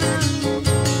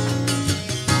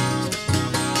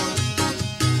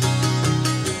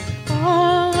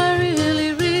 All I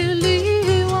really,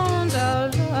 really want our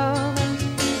love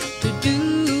to do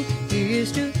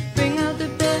is to bring out the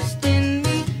best in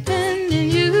me and in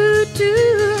you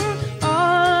too.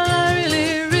 All I really,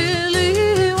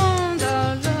 really want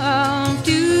our love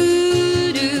to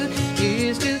do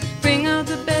is to bring out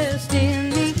the best in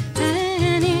me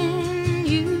and in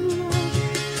you.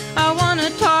 I wanna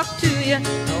talk to you, I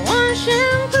wanna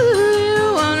shampoo you,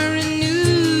 wanna renew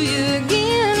you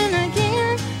again and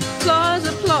again.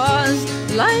 Applause,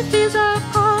 life is our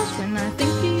cause. When I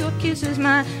think of your kisses,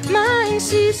 my mind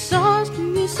seesaws. Do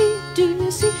you see, do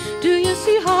you see, do you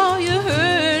see how you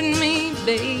hurt me,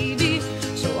 baby?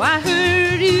 So I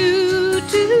hurt you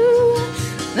too.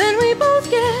 Then we both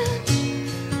get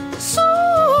so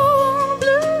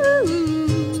blue.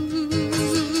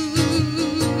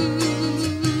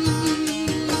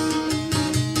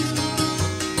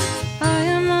 I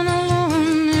am on a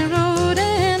lonely road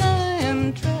and I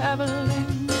am traveling,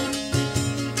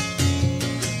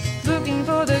 looking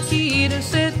for the key to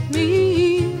set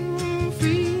me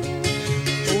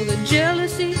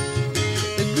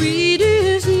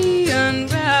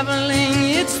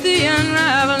It's the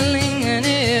unraveling, and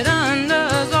it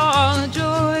undoes all the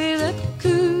joy that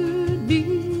could be.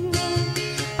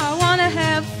 I wanna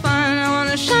have fun, I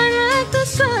wanna shine like the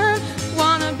sun,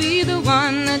 wanna be the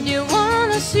one that you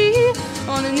wanna see.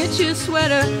 Wanna knit you a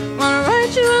sweater, wanna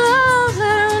write you a love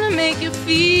letter, wanna make you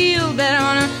feel better,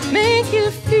 wanna make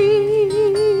you feel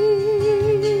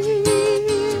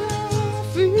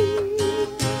free.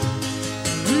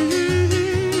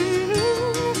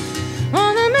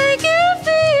 Wanna make you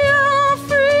feel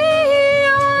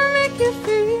free, wanna make you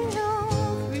feel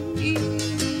free.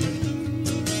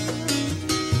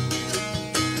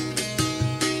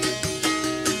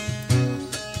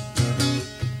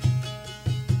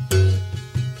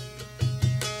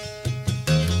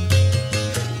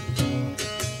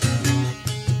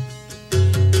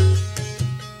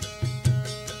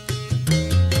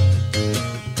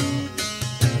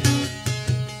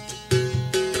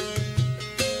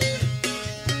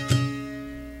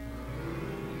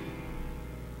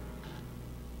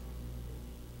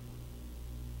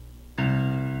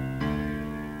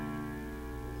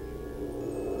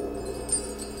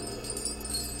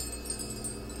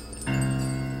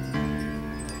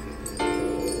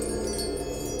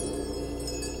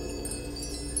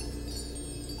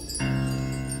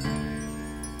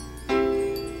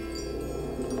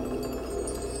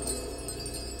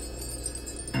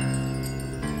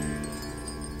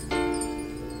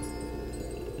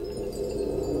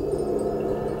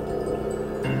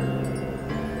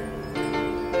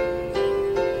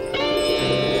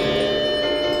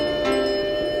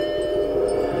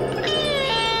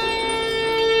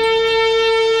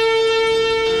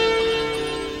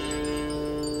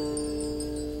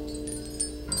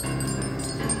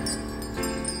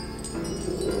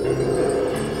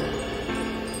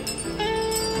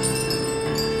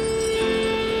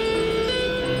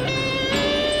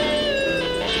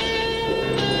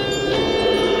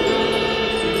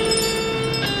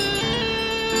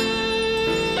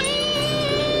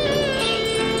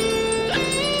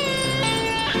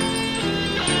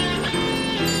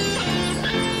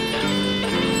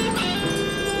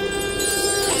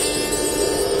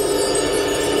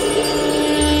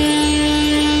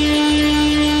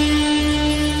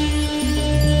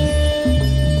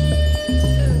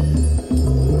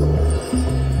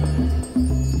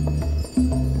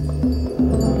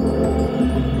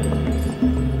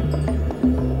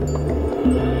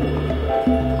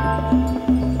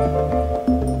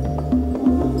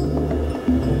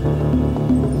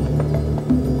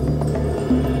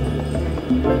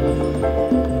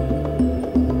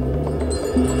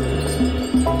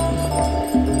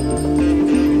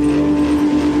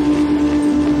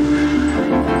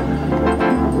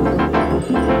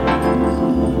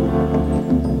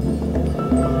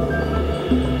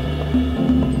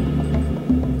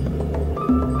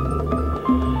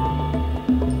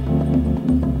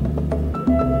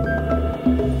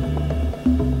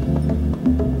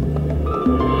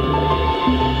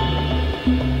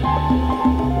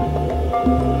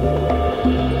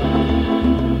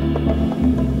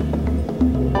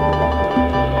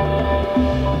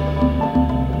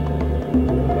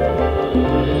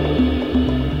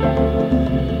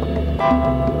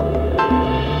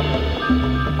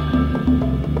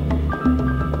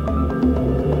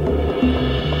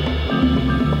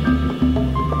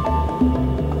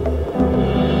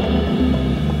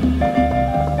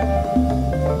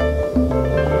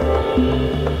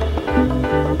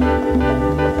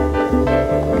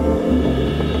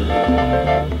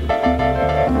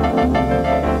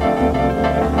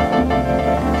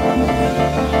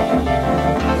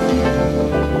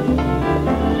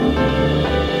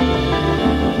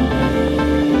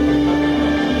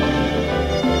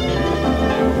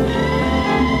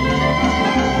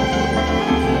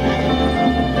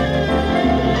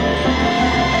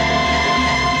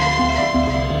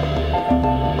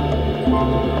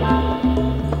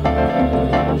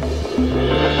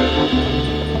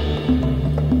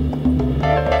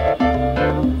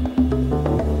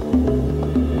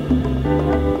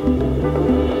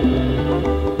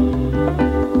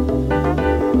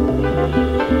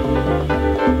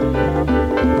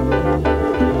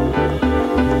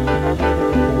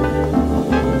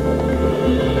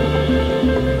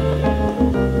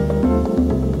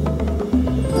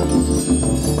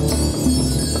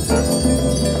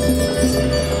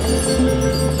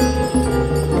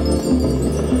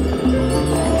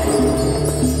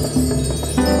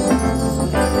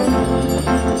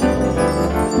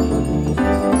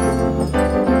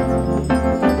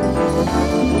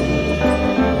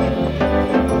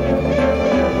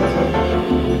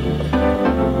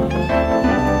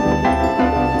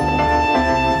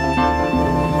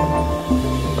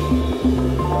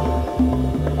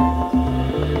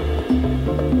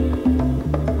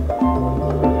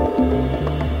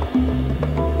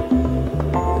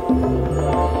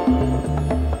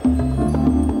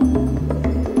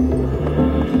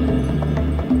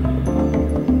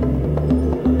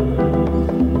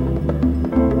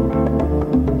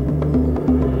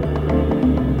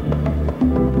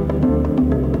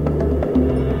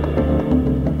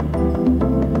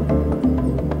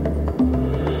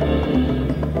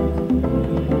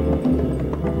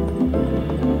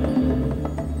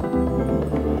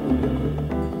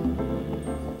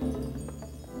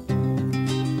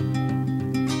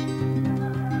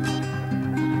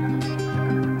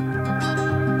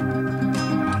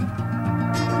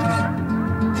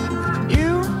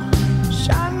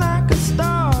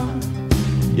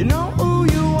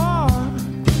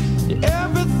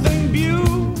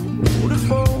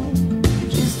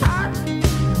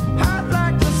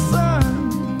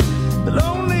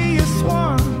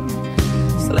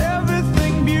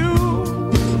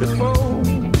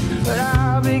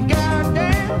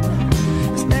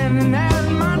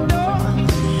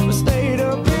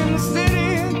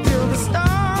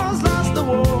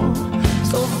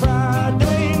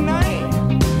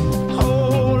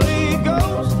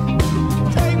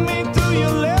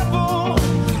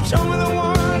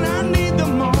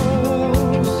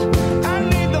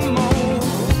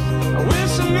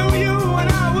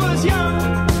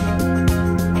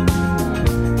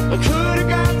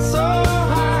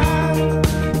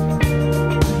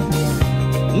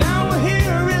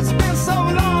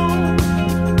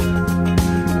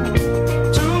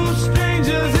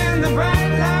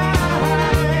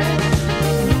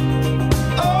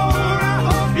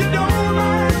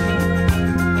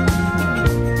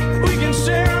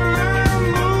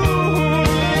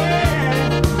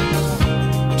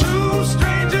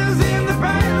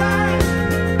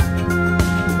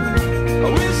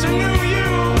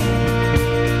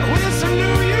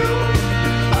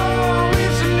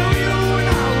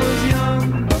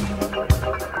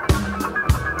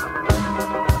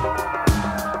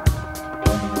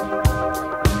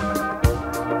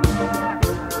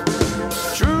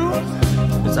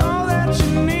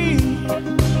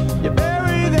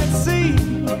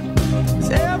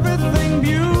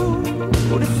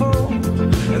 beautiful.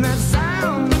 And that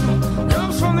sound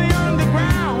comes from the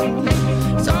underground.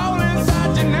 It's all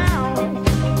inside you now.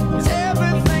 Is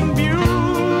everything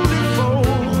beautiful?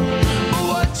 But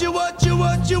what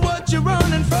you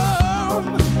running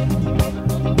from?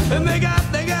 And they got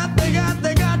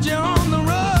you on the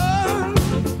run.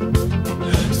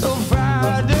 So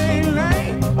Friday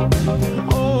night,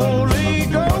 Holy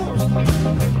Ghost,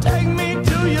 take me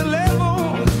to your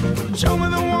level. Show me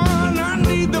the one I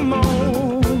need the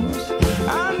most.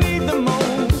 I need the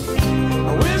most.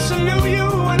 I wish I knew you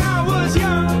when I was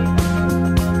young.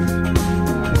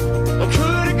 I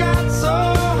could have got so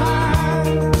high.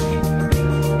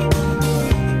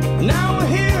 Now we're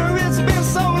here, it's been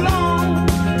so long.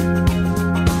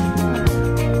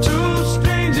 Two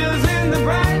strangers in the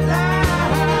bright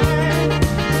light.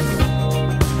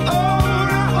 Oh,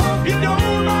 I hope you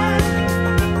don't mind.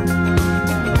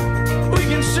 We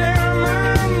can share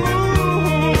my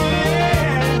mood,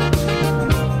 yeah.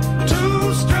 Two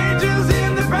strangers in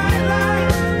the bright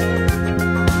light.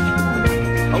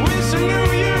 I wish I knew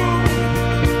you.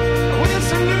 I wish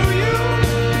I knew you.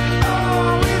 Oh,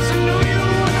 I wish I knew you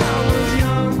when I was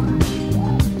young.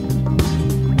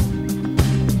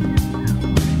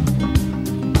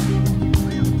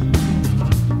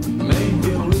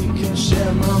 Maybe we can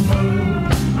share my mood.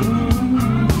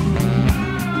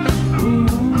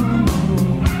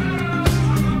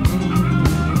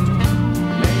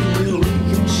 Maybe we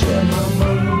can share my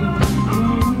mood.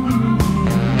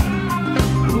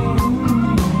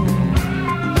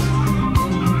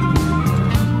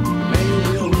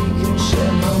 Maybe we can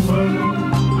share my mood.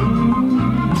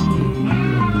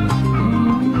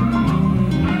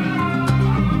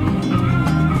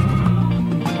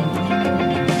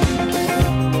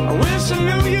 I wish I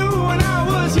knew you when I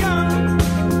was young.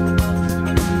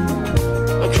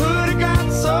 I could have got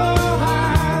so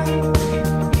high.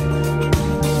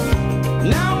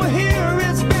 Now we're here,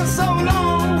 it's been so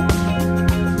long.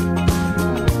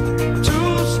 Two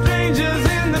strangers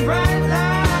in the bright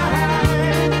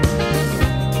light.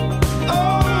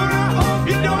 Oh, I hope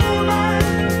you don't mind.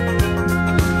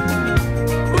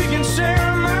 We can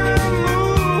share my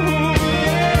mood,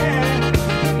 yeah.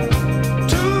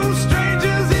 Two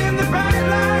strangers in the bright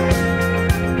light.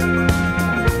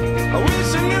 I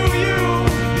wish I knew you.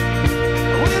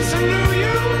 I wish I knew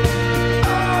you.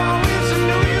 Oh, I wish I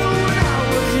knew you when I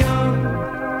was young.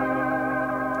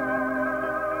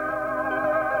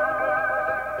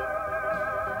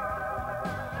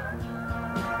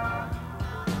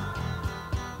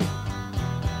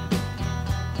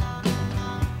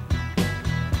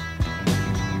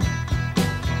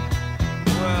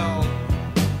 Well,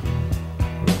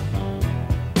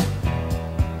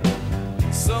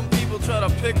 some people try to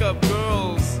pick up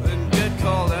girls and get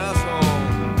called asshole.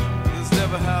 This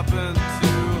never happened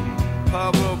to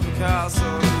Pablo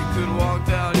Picasso. He could walk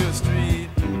down your street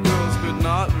and girls could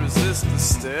not resist the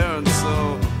stare, and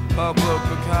so Pablo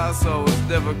Picasso was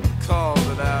never called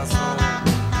an asshole.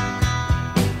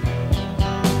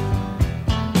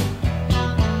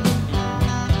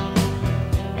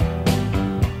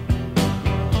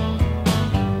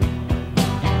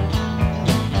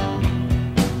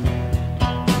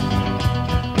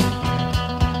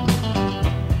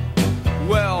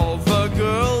 Well, the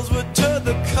girls would turn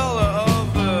the color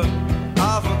of the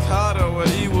avocado when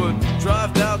he would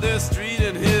drive down their street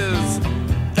in his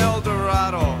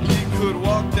Eldorado. He could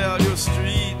walk down your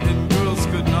street and girls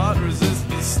could not resist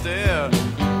the stare.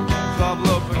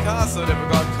 Pablo Picasso never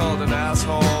got called an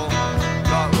asshole,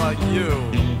 not like you.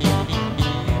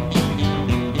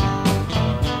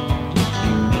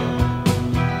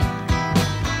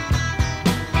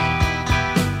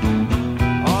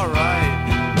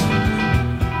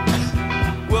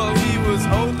 Well, he was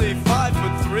only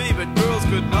 5'3", but girls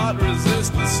could not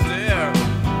resist the stare.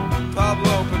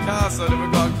 Pablo Picasso never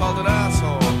got called an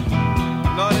asshole,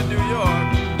 not in New York.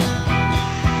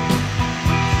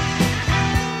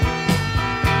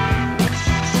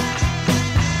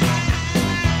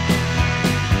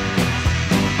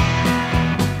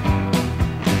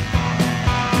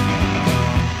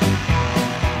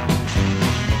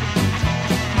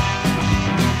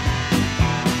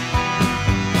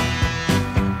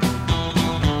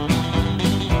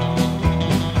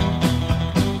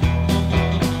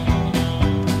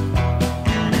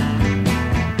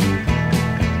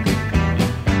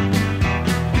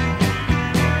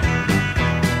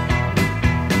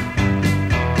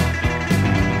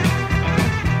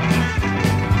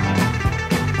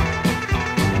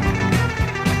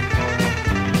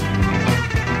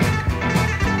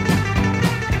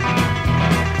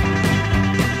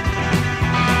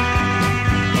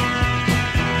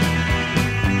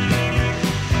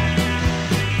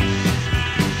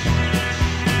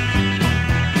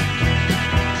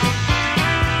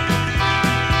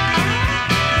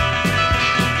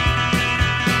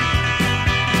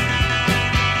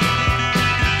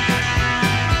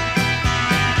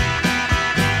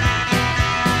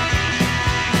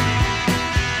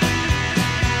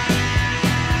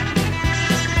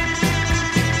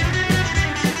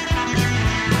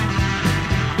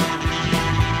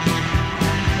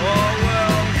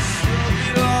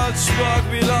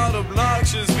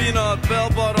 bitches, be not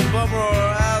bell-bottom bummer or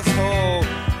asshole.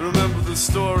 Remember the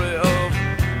story of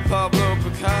Pablo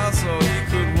Picasso. He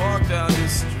could walk down your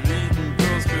street and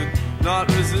girls could not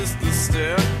resist the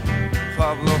stare.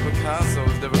 Pablo Picasso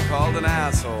was never called an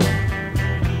asshole.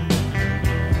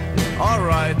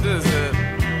 Alright, this is it.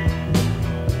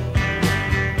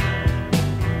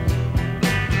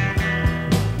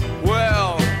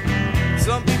 Well,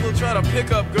 some people try to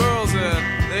pick up girls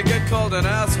and they get called an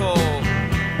asshole.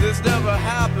 This never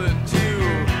happened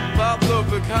to Pablo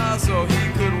Picasso.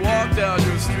 He could walk down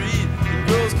your street and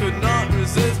girls could not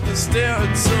resist the stare.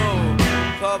 And so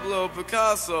Pablo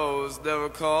Picasso was never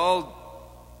called.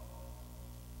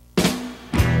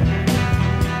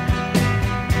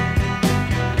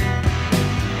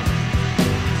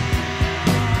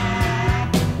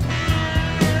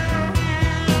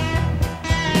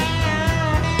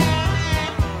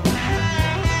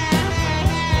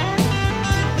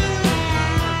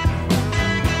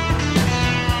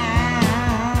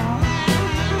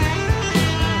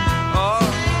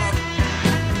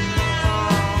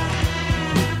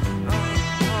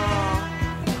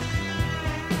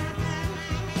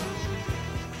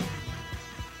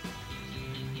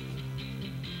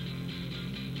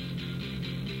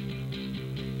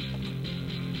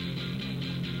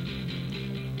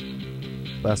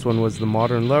 Last one was The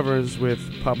Modern Lovers with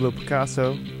Pablo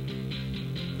Picasso.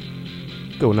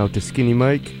 Going out to Skinny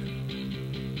Mike.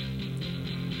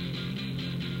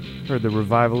 Heard The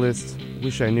Revivalists,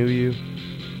 Wish I Knew You.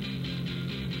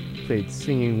 Played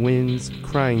Singing Winds,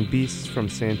 Crying Beasts from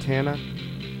Santana.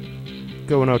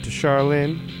 Going out to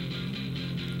Charlene.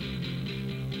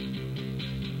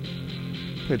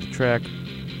 Played the track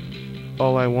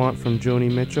All I Want from Joni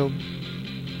Mitchell.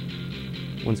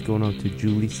 One's going out to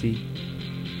Julie C.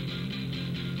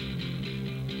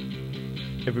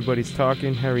 Everybody's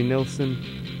Talking, Harry Nilsson.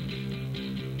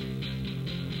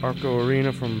 Arco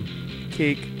Arena from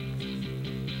Cake.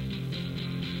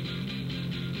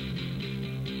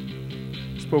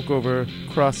 Spoke over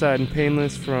Cross-Eyed and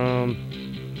Painless from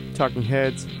Talking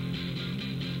Heads.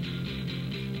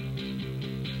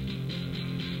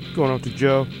 Going out to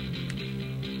Joe.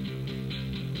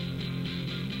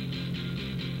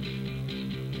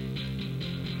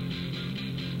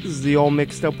 This is the All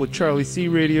Mixed Up with Charlie C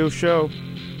radio show.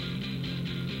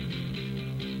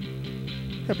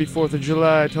 Happy 4th of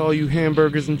July to all you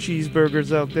hamburgers and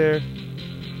cheeseburgers out there.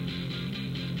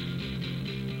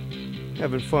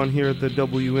 Having fun here at the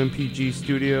WMPG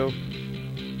studio.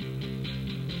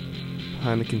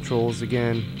 Behind the controls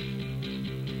again.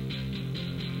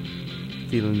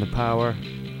 Feeling the power.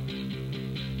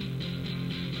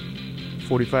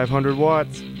 4,500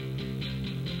 watts.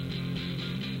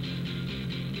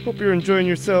 Hope you're enjoying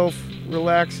yourself,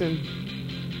 relaxing.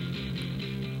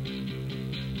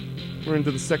 We're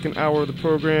into the second hour of the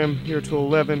program, here till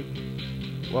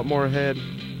 11. A lot more ahead.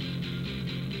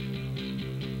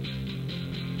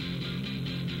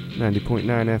 90.9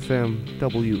 FM,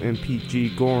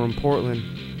 WMPG, Gorham, Portland.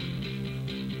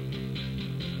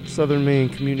 Southern Maine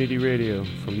Community Radio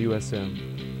from USM.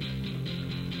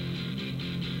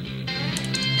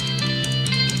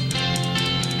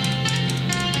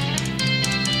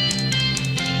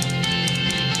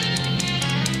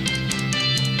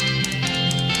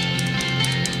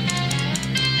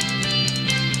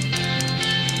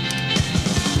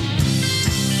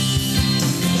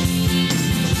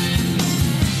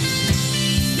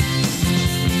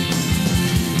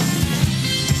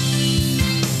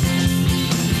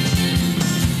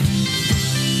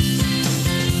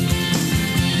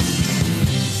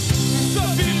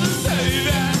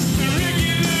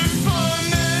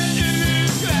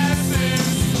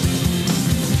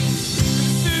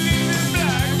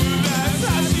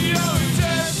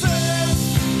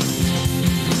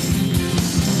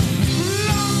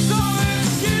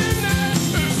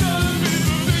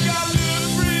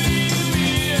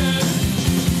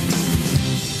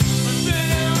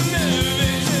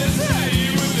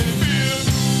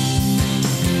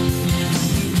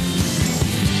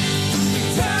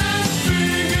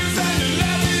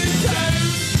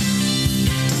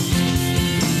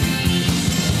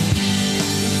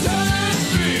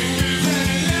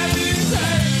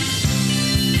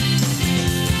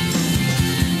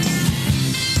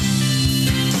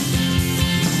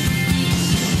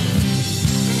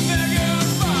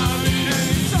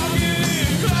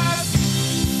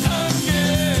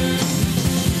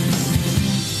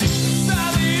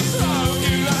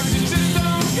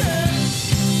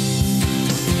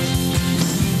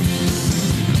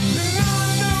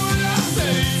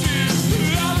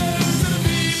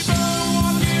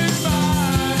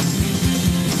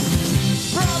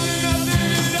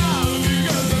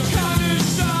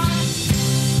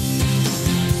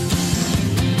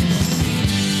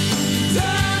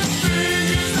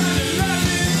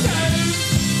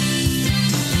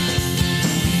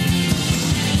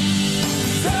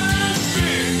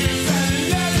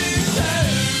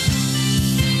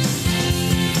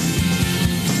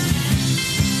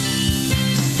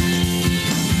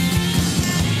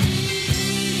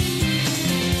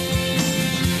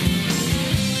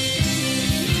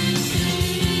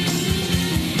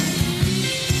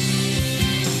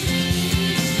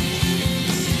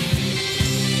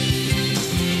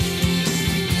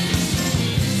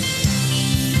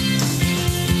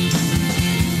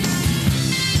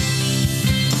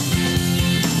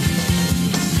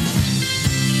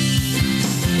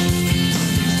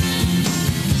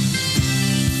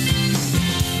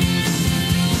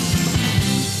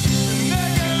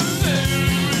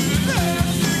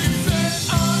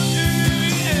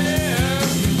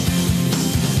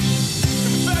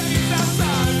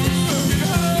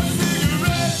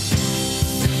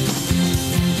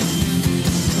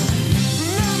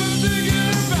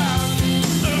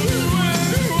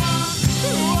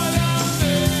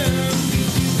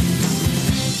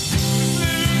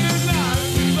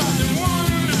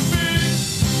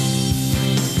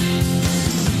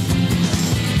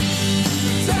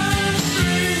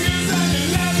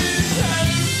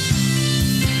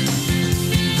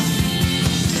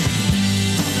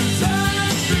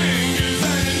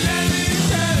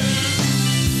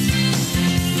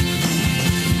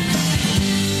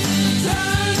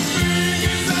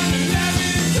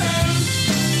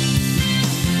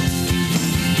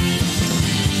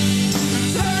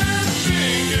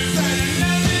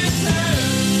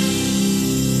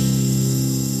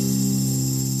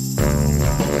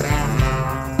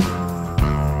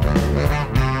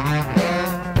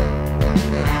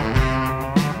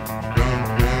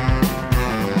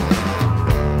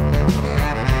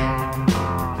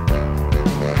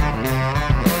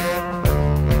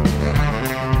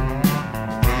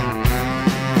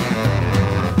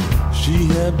 She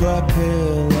had black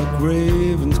hair like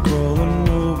ravens crawling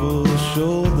over her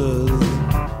shoulders,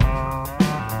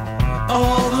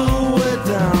 all the way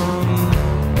down.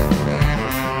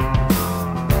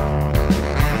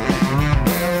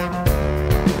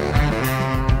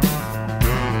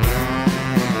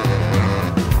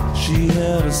 She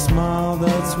had a smile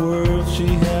that swerved, she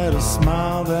had a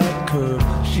smile that curved,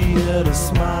 she had a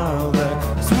smile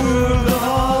that swerved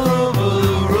all over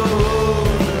the road.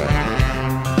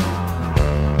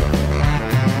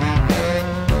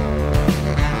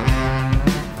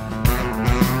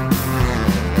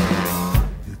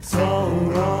 It's all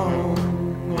wrong,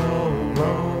 all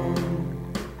wrong,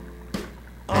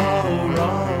 all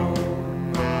wrong,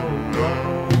 all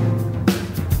wrong.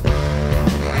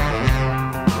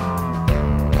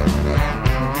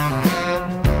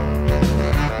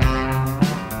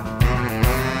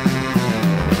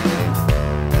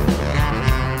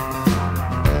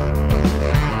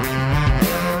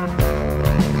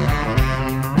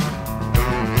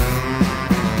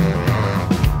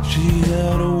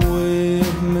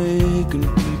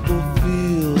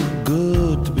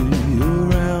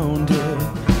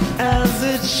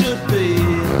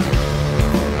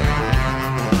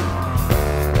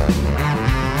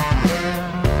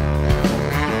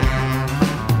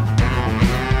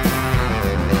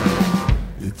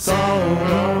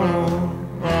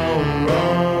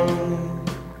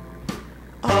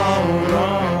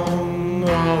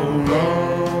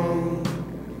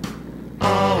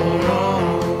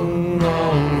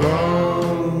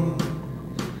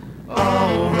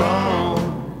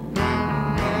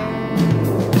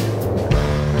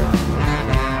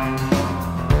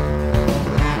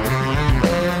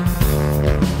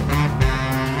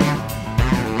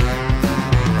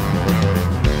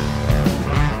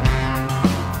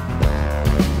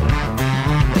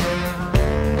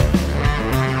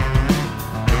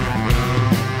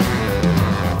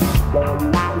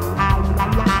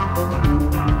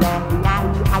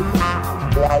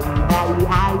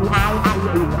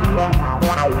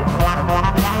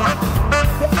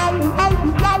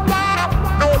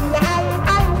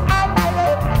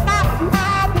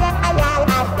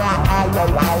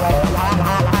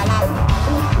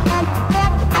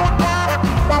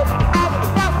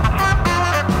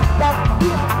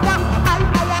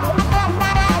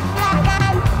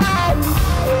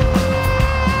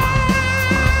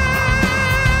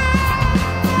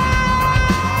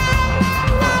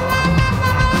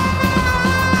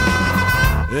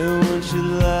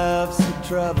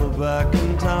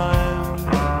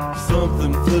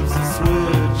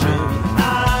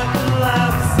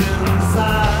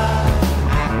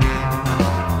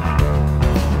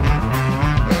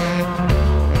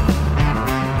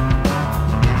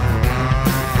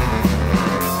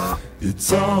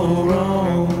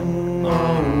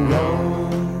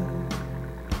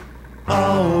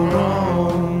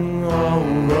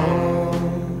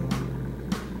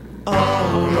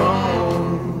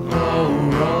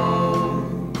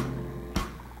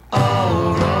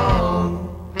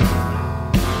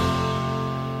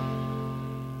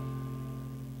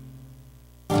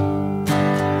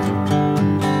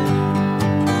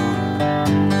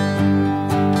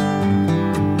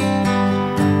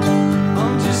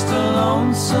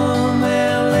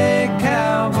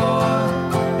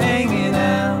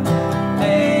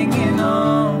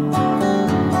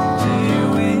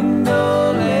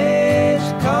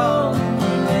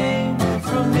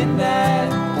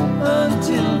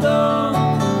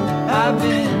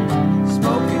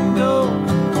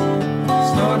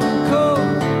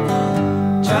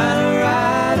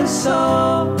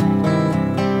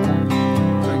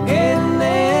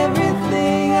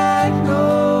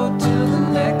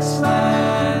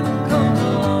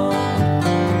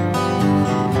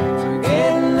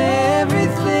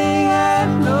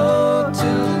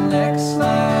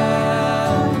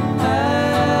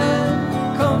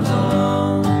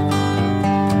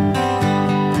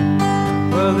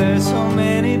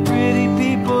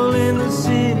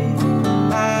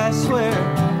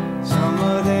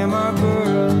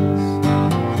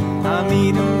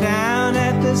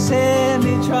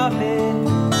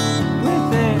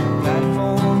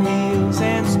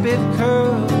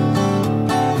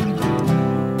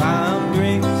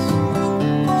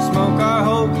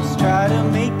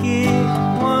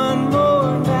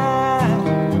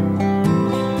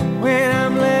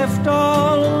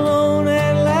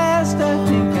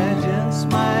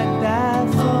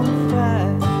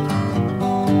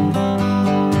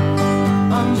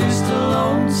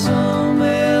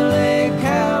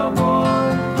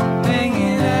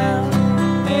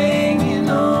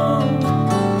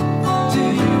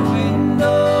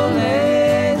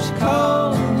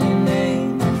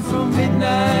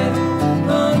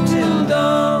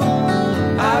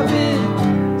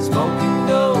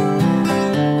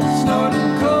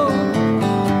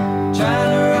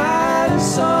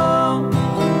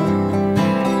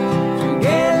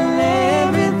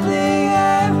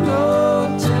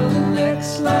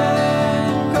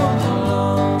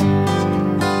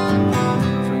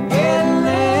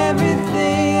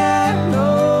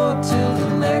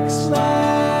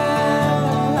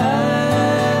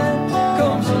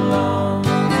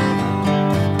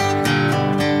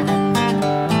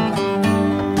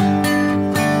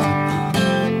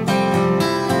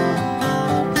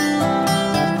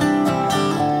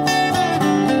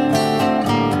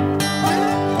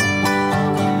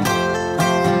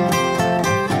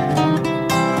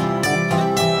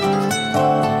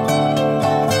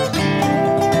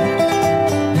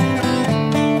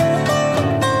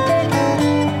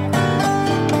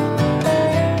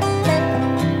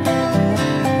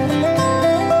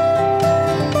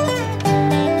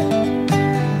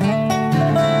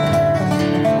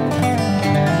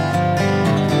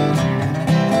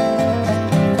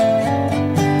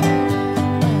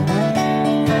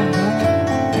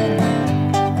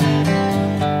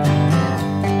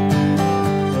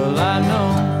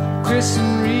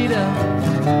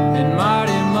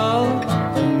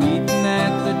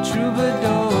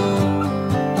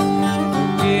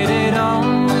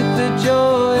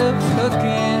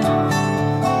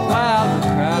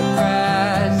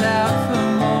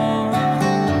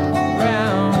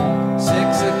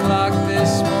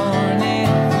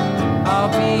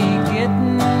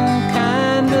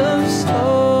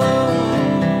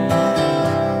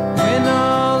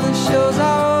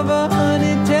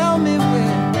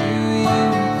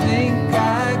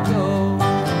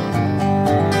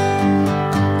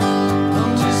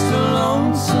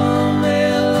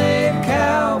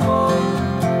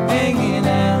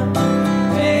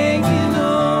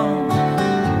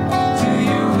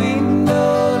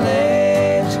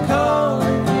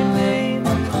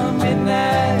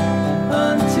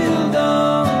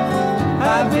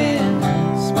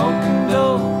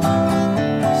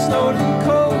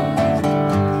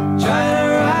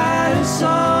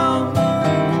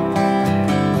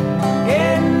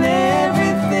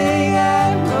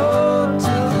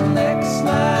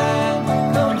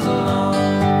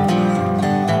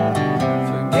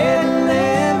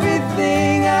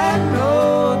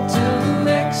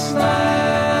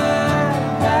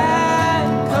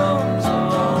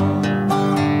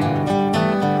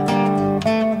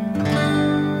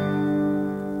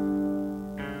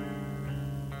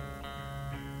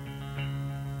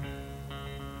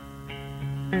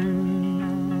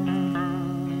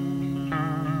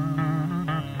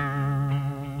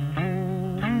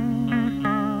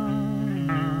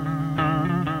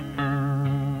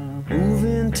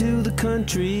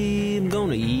 country, I'm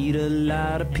gonna eat a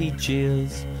lot of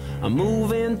peaches. I'm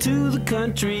moving to the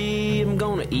country, I'm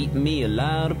gonna eat me a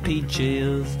lot of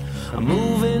peaches. I'm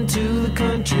moving to the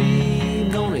country, I'm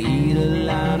gonna eat a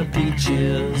lot of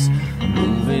peaches. I'm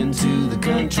moving to the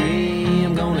country,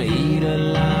 I'm gonna eat a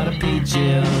lot of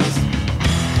peaches.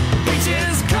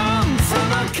 Peaches come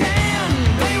from a can,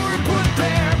 they were put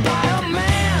there by a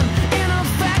man in a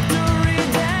factory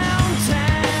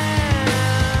downtown.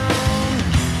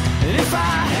 And if I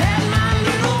had my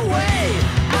little way,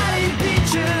 I'd eat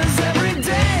peaches every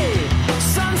day,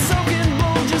 sun-soaking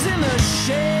bulges in the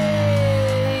shade.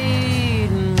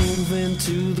 Moving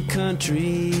to the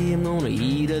country, I'm gonna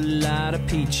eat a lot of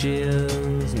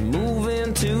peaches.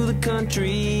 Moving to the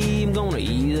country, I'm gonna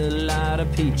eat a lot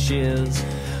of peaches.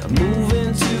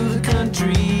 Moving to the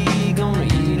country, gonna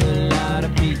eat a lot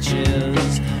of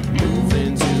peaches.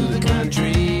 Moving to the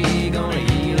country, gonna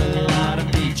eat a lot of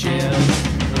peaches.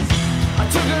 I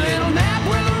took a little nap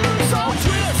where the roots all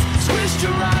twist, squished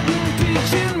a rotten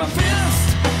peach in my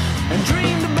fist, and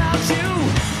dreamed about you,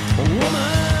 a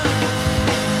woman.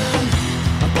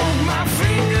 I poked my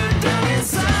finger down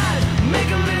inside, make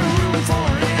a little room for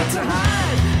an ant to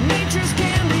hide. Nature's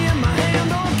candy in my hand,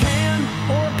 or can,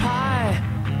 or pie.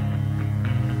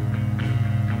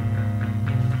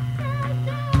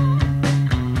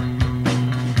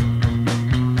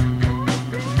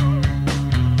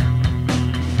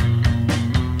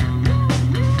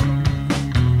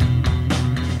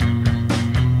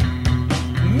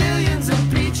 Millions of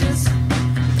peaches,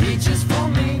 peaches for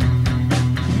me.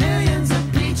 Millions of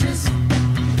peaches,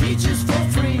 peaches for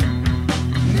free.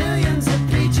 Millions of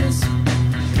peaches,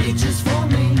 peaches for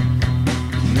me.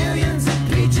 Millions of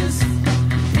peaches,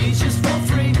 peaches for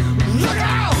free. Look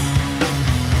out!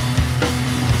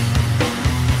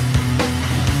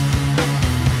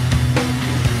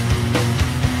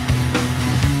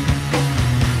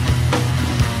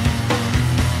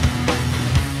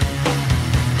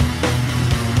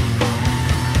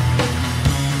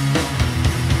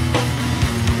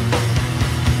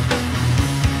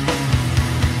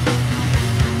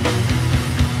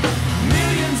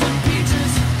 Millions of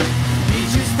peaches,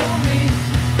 peaches for me.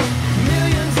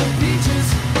 Millions of peaches,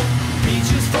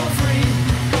 peaches for free.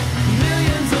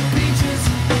 Millions of peaches,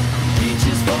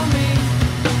 peaches for me.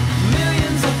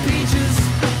 Millions of peaches,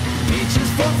 peaches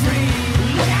for free.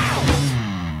 Look out!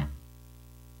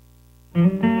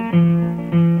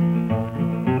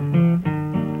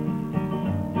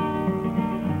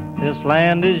 This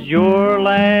land is your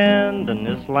land, and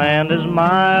this land is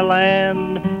my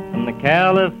land. From the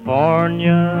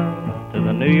California to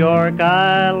the New York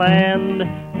Island,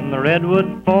 from the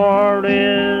Redwood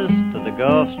Forest to the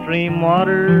Gulf Stream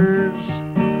waters,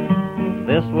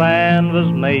 this land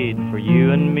was made for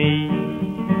you and me.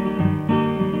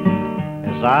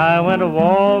 As I went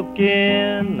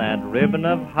a-walking that ribbon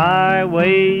of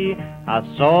highway, I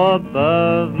saw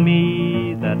above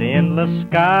me that endless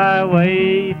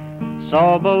skyway,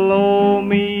 saw below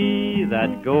me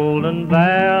that golden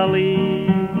valley.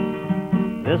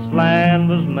 This land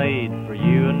was made for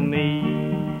you and me.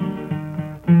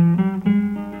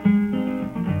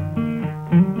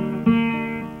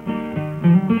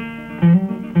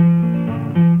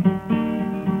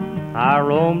 I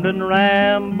roamed and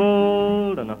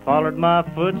rambled, and I followed my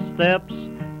footsteps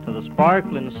to the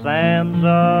sparkling sands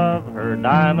of her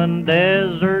diamond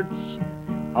deserts.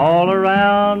 All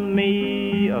around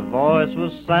me a voice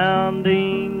was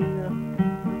sounding,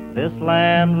 this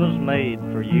land was made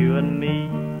for you and me.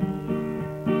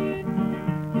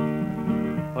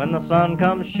 When the sun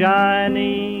comes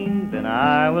shining, then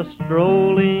I was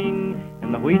strolling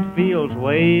in the wheat fields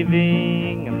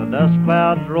waving and the dust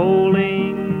clouds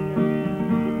rolling.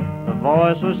 The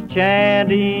voice was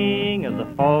chanting as the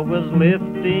fog was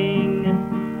lifting,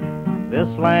 this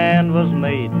land was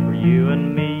made for you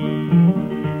and me.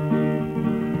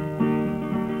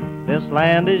 This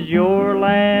land is your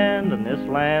land, and this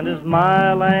land is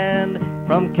my land.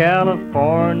 From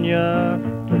California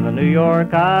to the New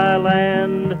York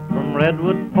Island, from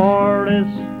Redwood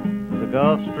Forest to the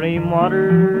Gulf Stream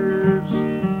waters,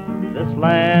 this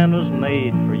land was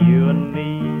made for you and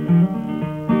me.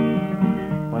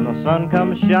 When the sun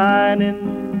comes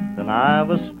shining, then I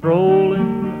was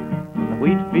strolling in the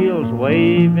wheat fields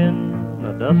waving,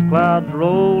 the dust clouds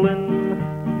rolling,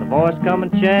 the voice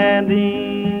coming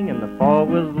chanting, and the fog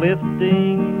was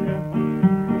lifting.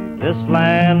 This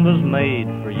land was made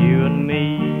for you and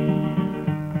me.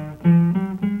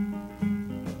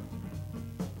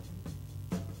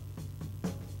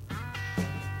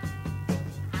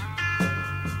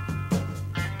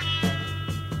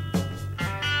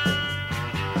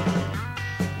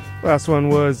 Last one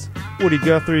was Woody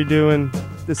Guthrie doing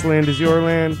This Land Is Your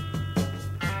Land.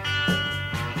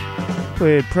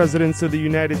 Played Presidents of the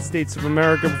United States of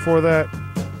America before that.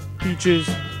 Peaches.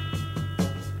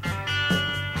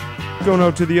 Going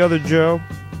out to the Other Joe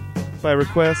by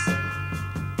request.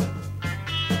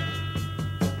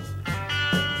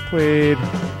 Played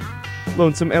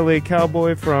Lonesome LA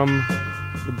Cowboy from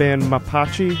the band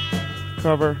Mapache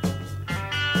cover.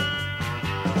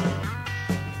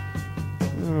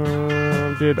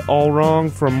 Did All Wrong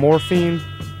from Morphine.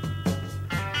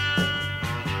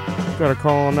 Got a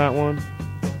call on that one.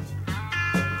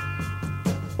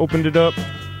 Opened it up.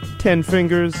 10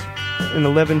 Fingers and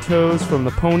 11 Toes from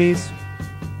the Ponies.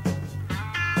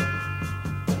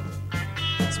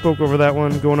 Spoke over that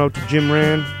one. Going out to Jim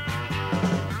Rand.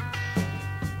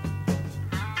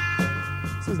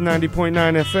 This is 90.9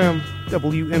 FM,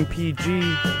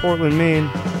 WMPG, Portland,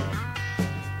 Maine.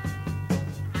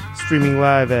 Streaming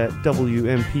live at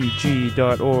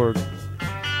WMPG.org.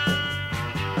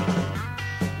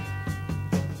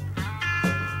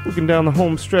 Looking down the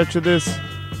home stretch of this,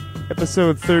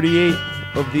 episode 38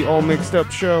 of the All Mixed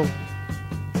Up Show.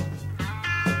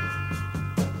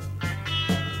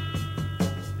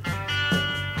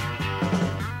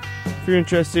 If you're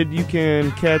interested, you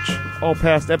can catch all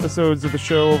past episodes of the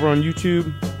show over on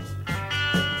YouTube.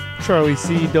 Charlie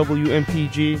C.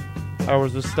 WMPG,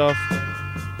 Hours of Stuff.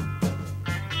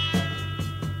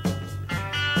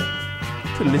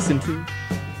 To listen to.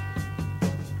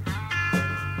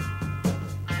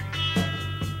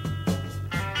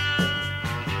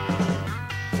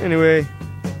 Anyway,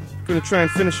 gonna try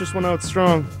and finish this one out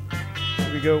strong.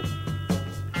 Here we go.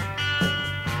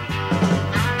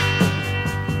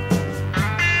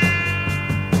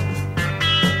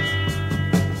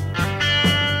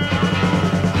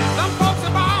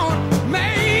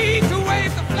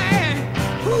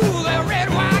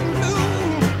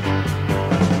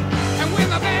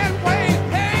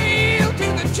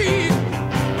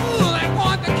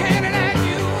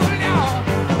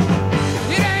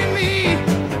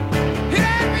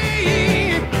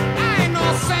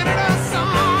 Senator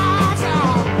son.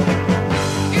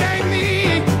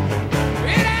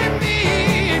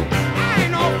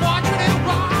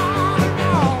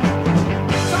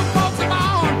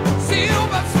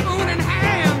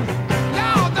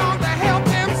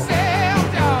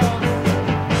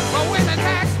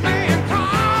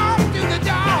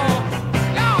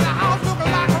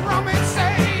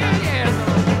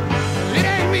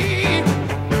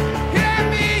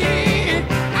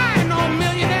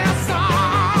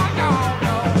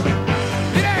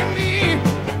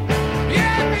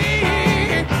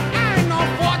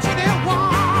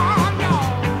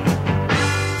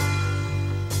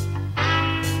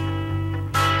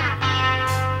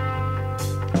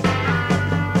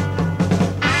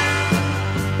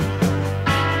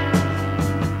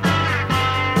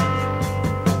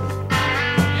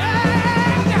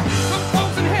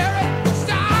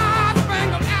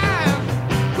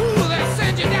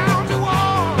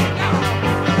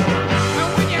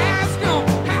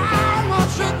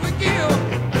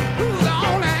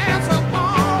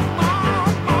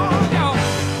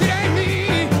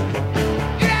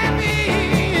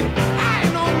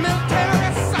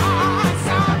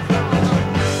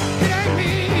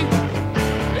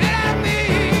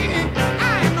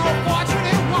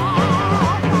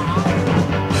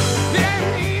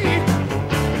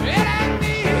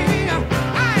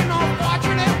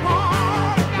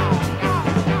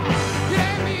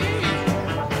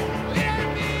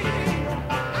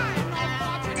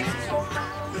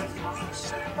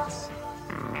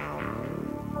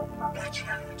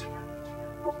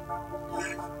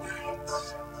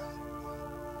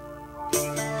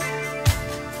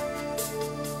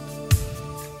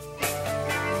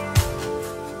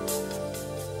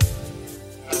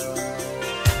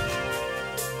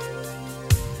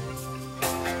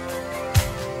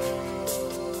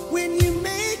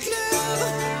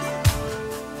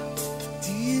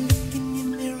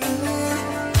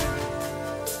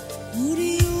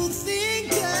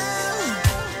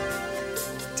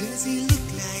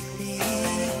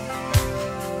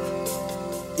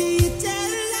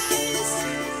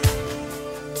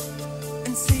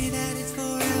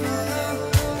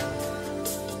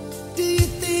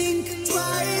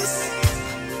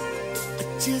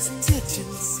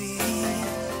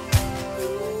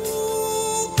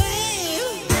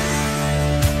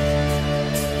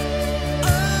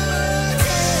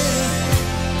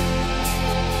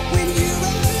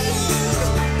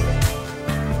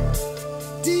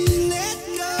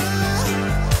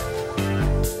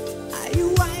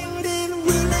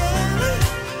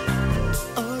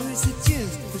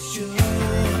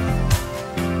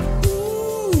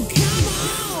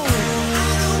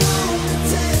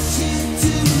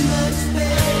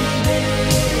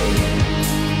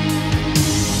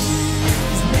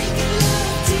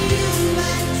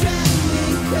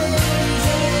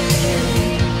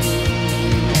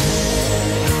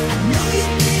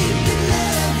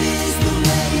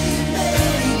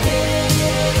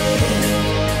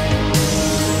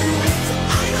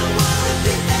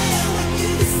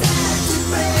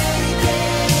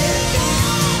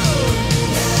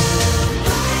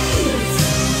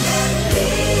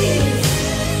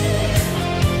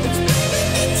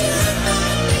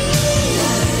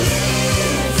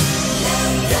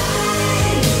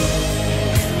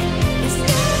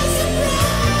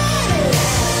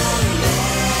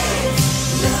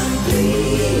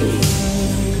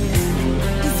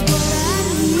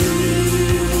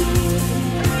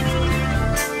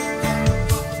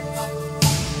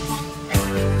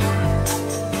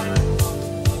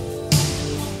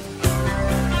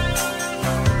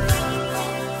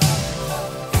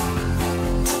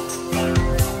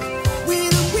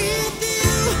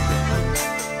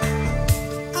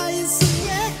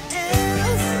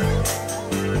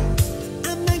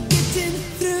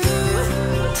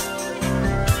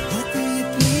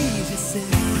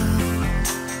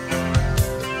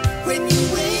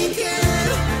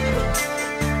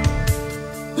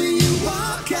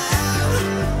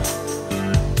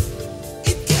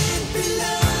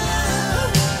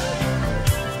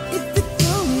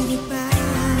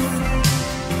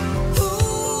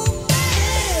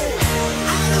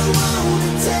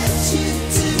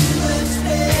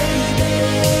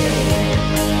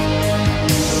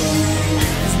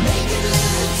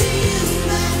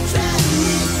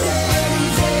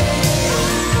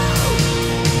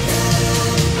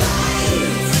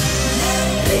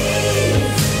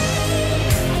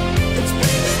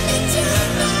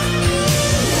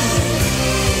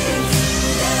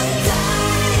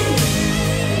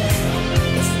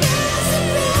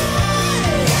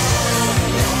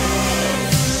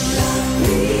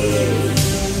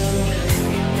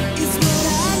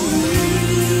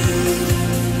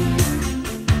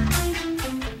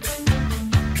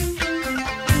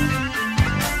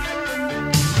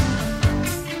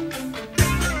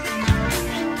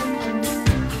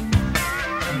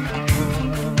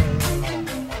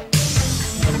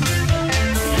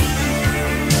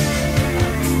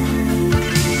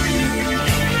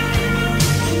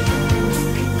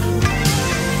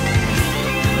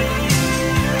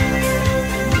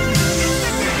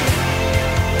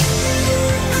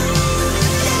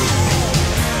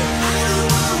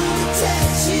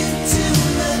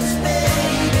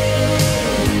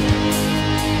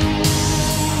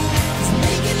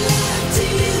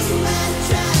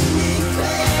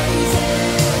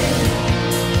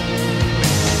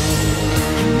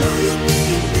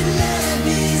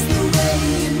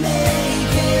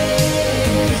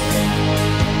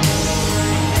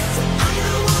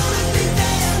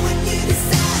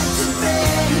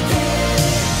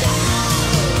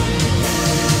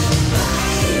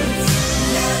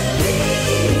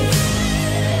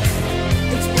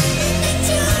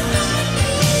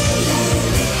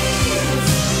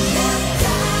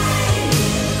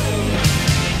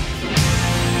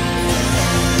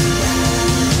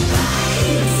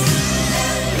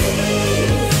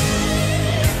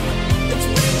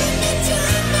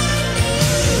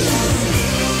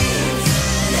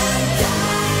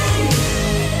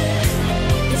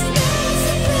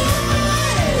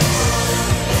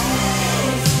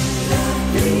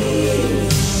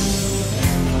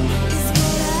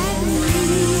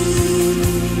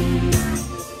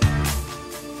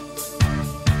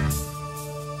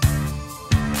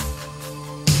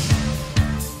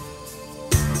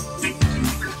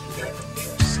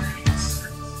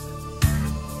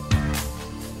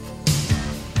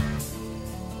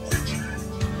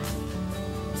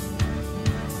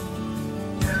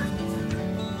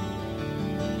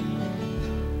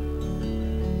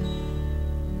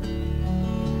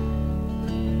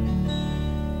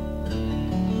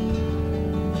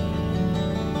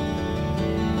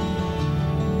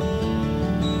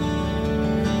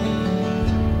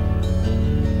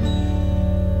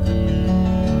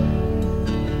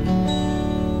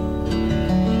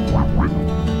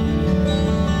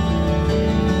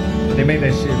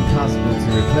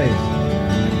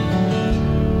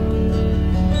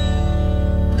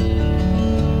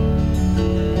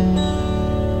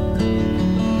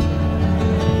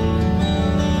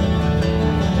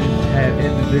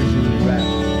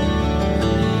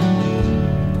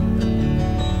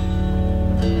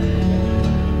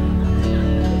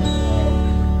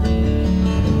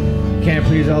 Can't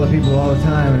please all the people all the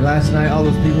time, and last night all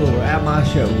those people were at my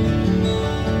show.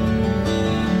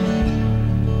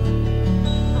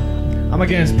 I'm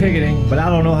against picketing, but I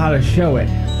don't know how to show it.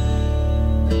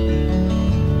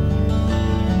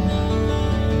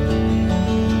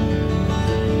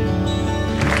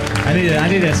 I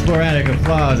need that sporadic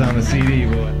applause on the CD,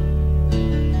 boy.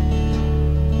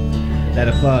 That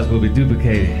applause will be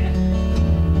duplicated.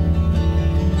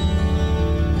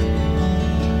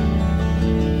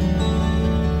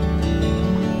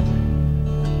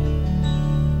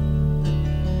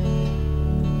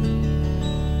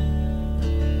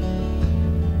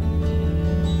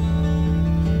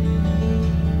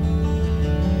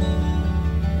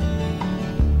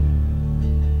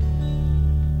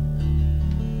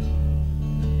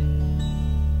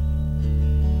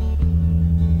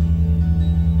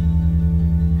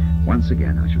 Once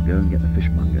again, I shall go and get the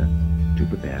fishmonger to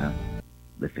prepare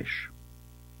the fish.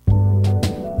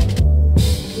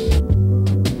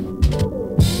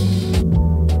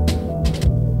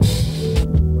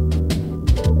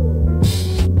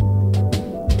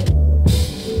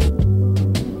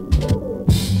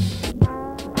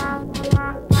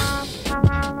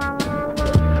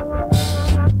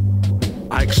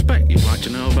 I expect you'd like to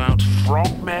know about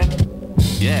frogmen.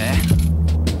 Yeah.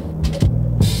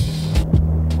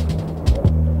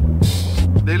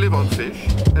 They live on fish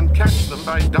and catch them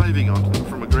by diving onto them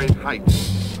from a great height.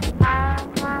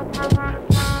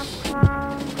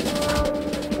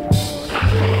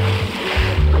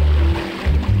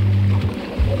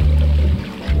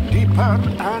 Deeper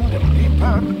and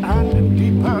deeper and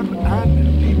deeper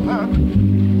and deeper,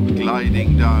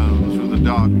 gliding down through the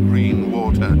dark green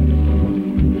water.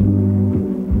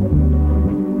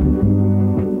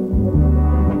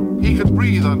 He could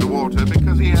breathe underwater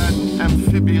because he had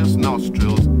amphibious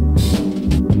nostrils.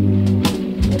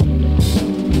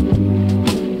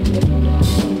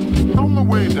 On the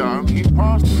way down, he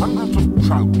passed hundreds of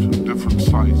trout of different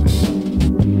sizes.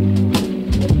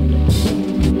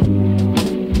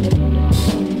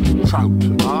 Trout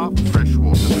are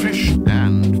freshwater fish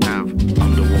and have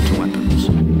underwater weapons.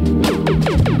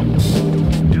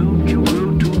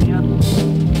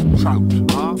 Trout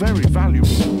are very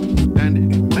valuable and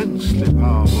immensely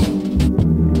powerful.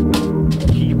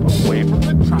 Keep away from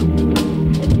the trout.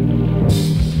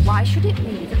 Why should it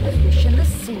be that the fish in the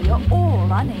sea are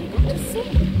all unable to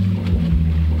sing?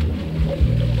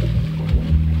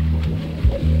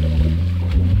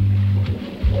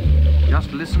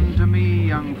 Just listen to me,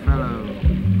 young fellow.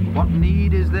 What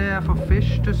need is there for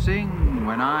fish to sing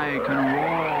when I can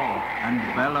roar and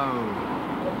bellow?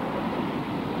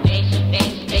 Eating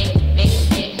fish.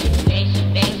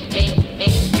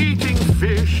 Eating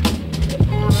fish.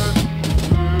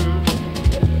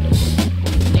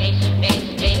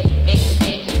 Fish.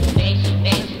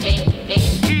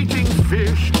 Eating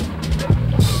fish.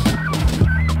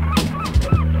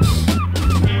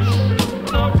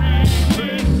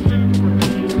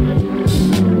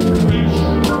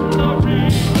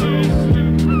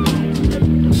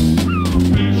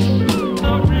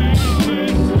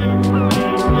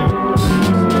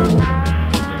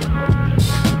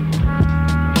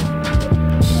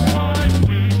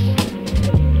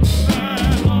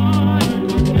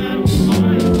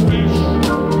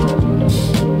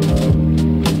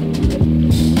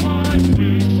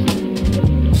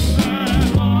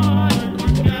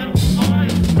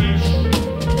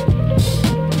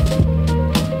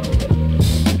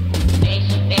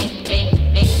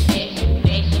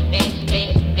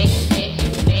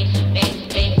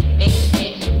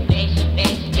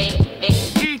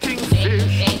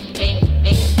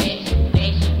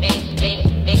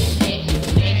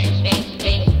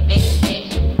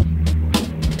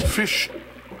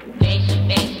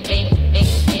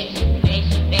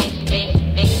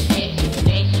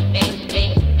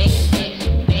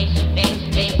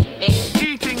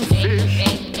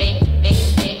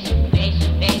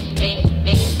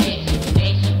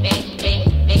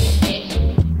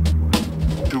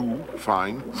 To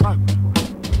find trout.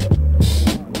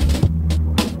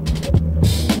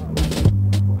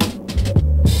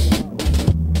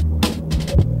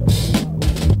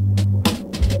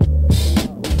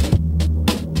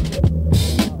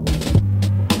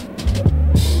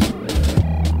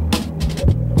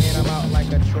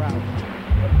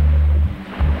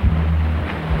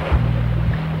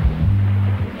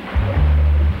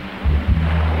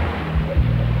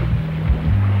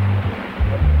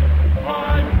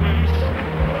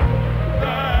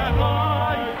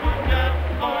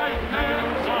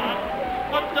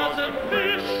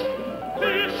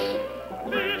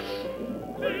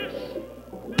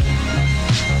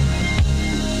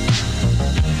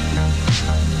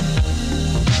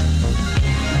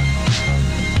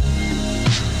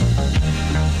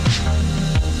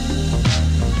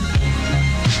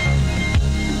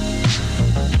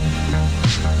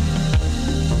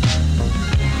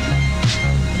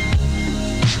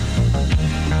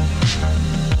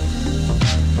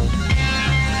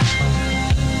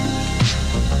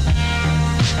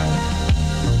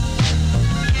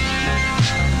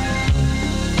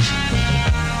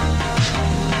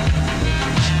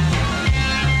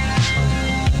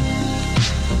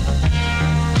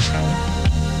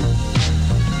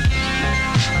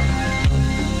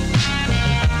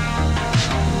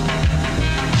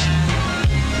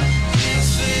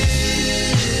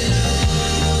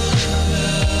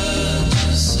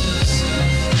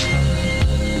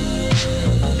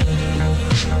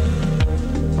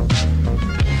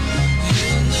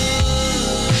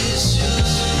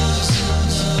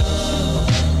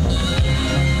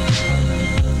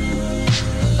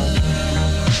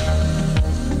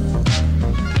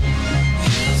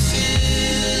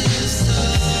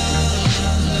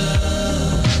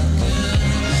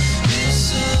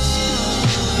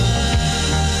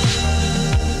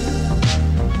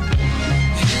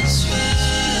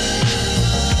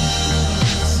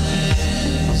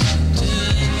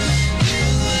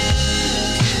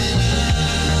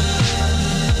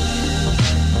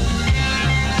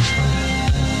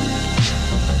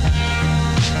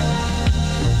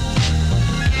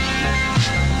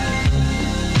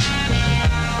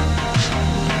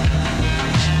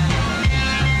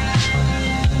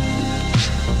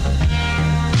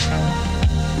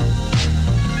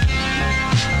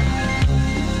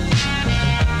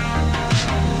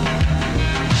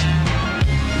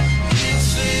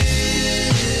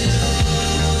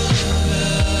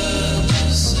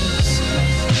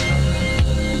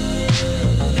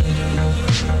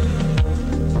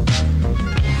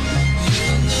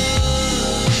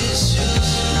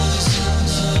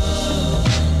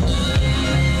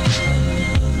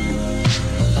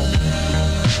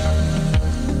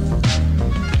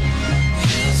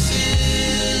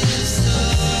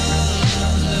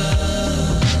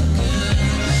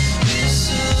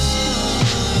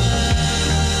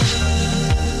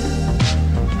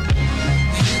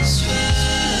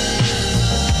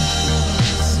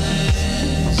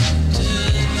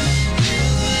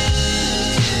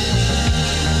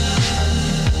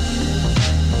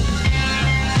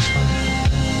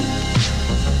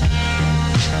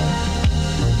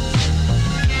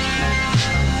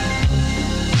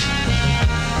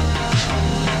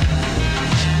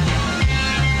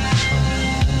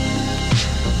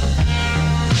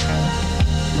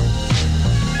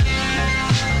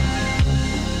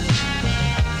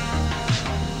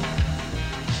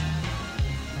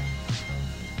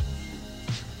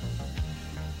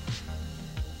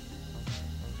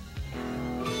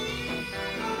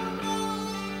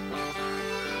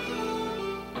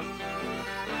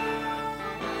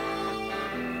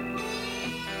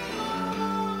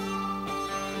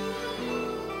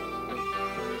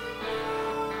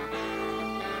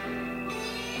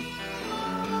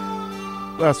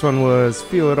 Last one was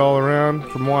Feel It All Around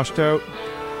from Washed Out.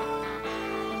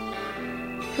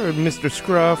 Heard Mr.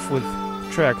 Scruff with the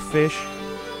track Fish.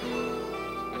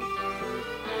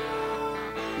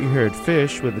 You heard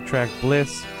Fish with the track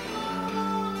Bliss.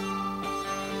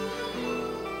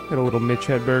 Had a little Mitch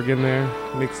Hedberg in there,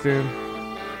 mixed in.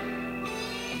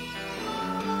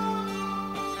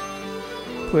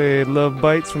 Played Love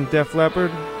Bites from Def Leppard.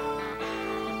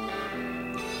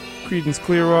 Creedence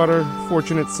Clearwater,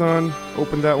 Fortunate Son,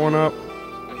 opened that one up.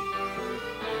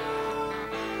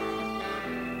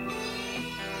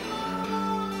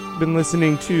 Been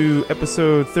listening to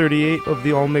episode 38 of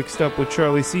the All Mixed Up with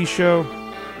Charlie C show.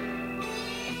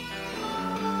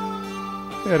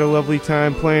 Had a lovely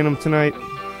time playing them tonight.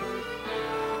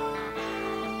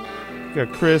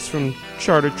 Got Chris from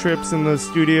Charter Trips in the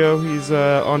studio. He's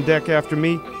on deck after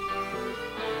me.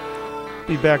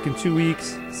 Be back in 2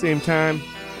 weeks, same time,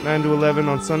 9 to 11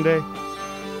 on Sunday.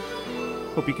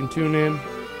 Hope you can tune in.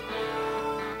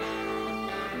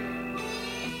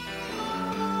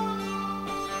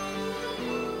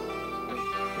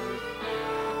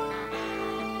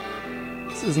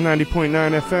 This is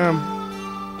 90.9 FM,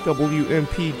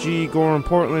 WMPG, Gorham,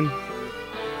 Portland.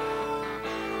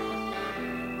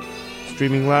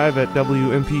 Streaming live at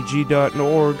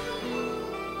WMPG.org.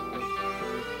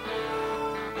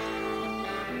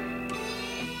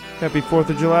 Happy 4th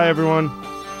of July, everyone.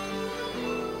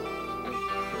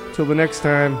 Till the next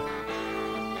time,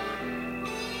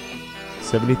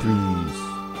 73s.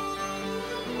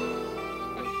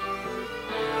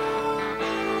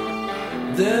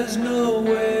 There's no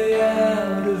way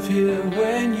out of here.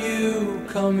 When you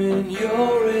come in,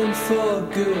 you're in for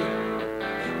good.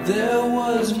 There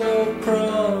was no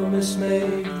promise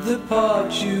made. The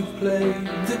part you played,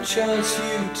 the chance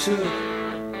you took.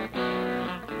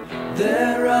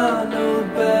 There are no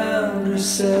boundaries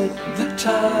set, the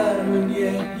time, and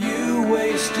yet you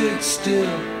wasted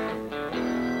still.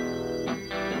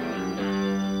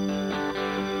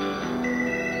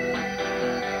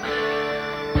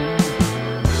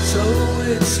 So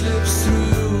it slips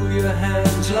through your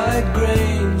hands like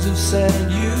grains of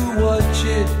sand. You watch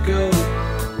it go.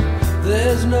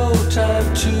 There's no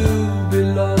time to be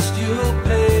lost. You'll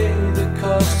pay the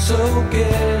cost, so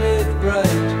get it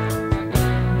right.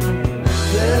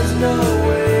 There's no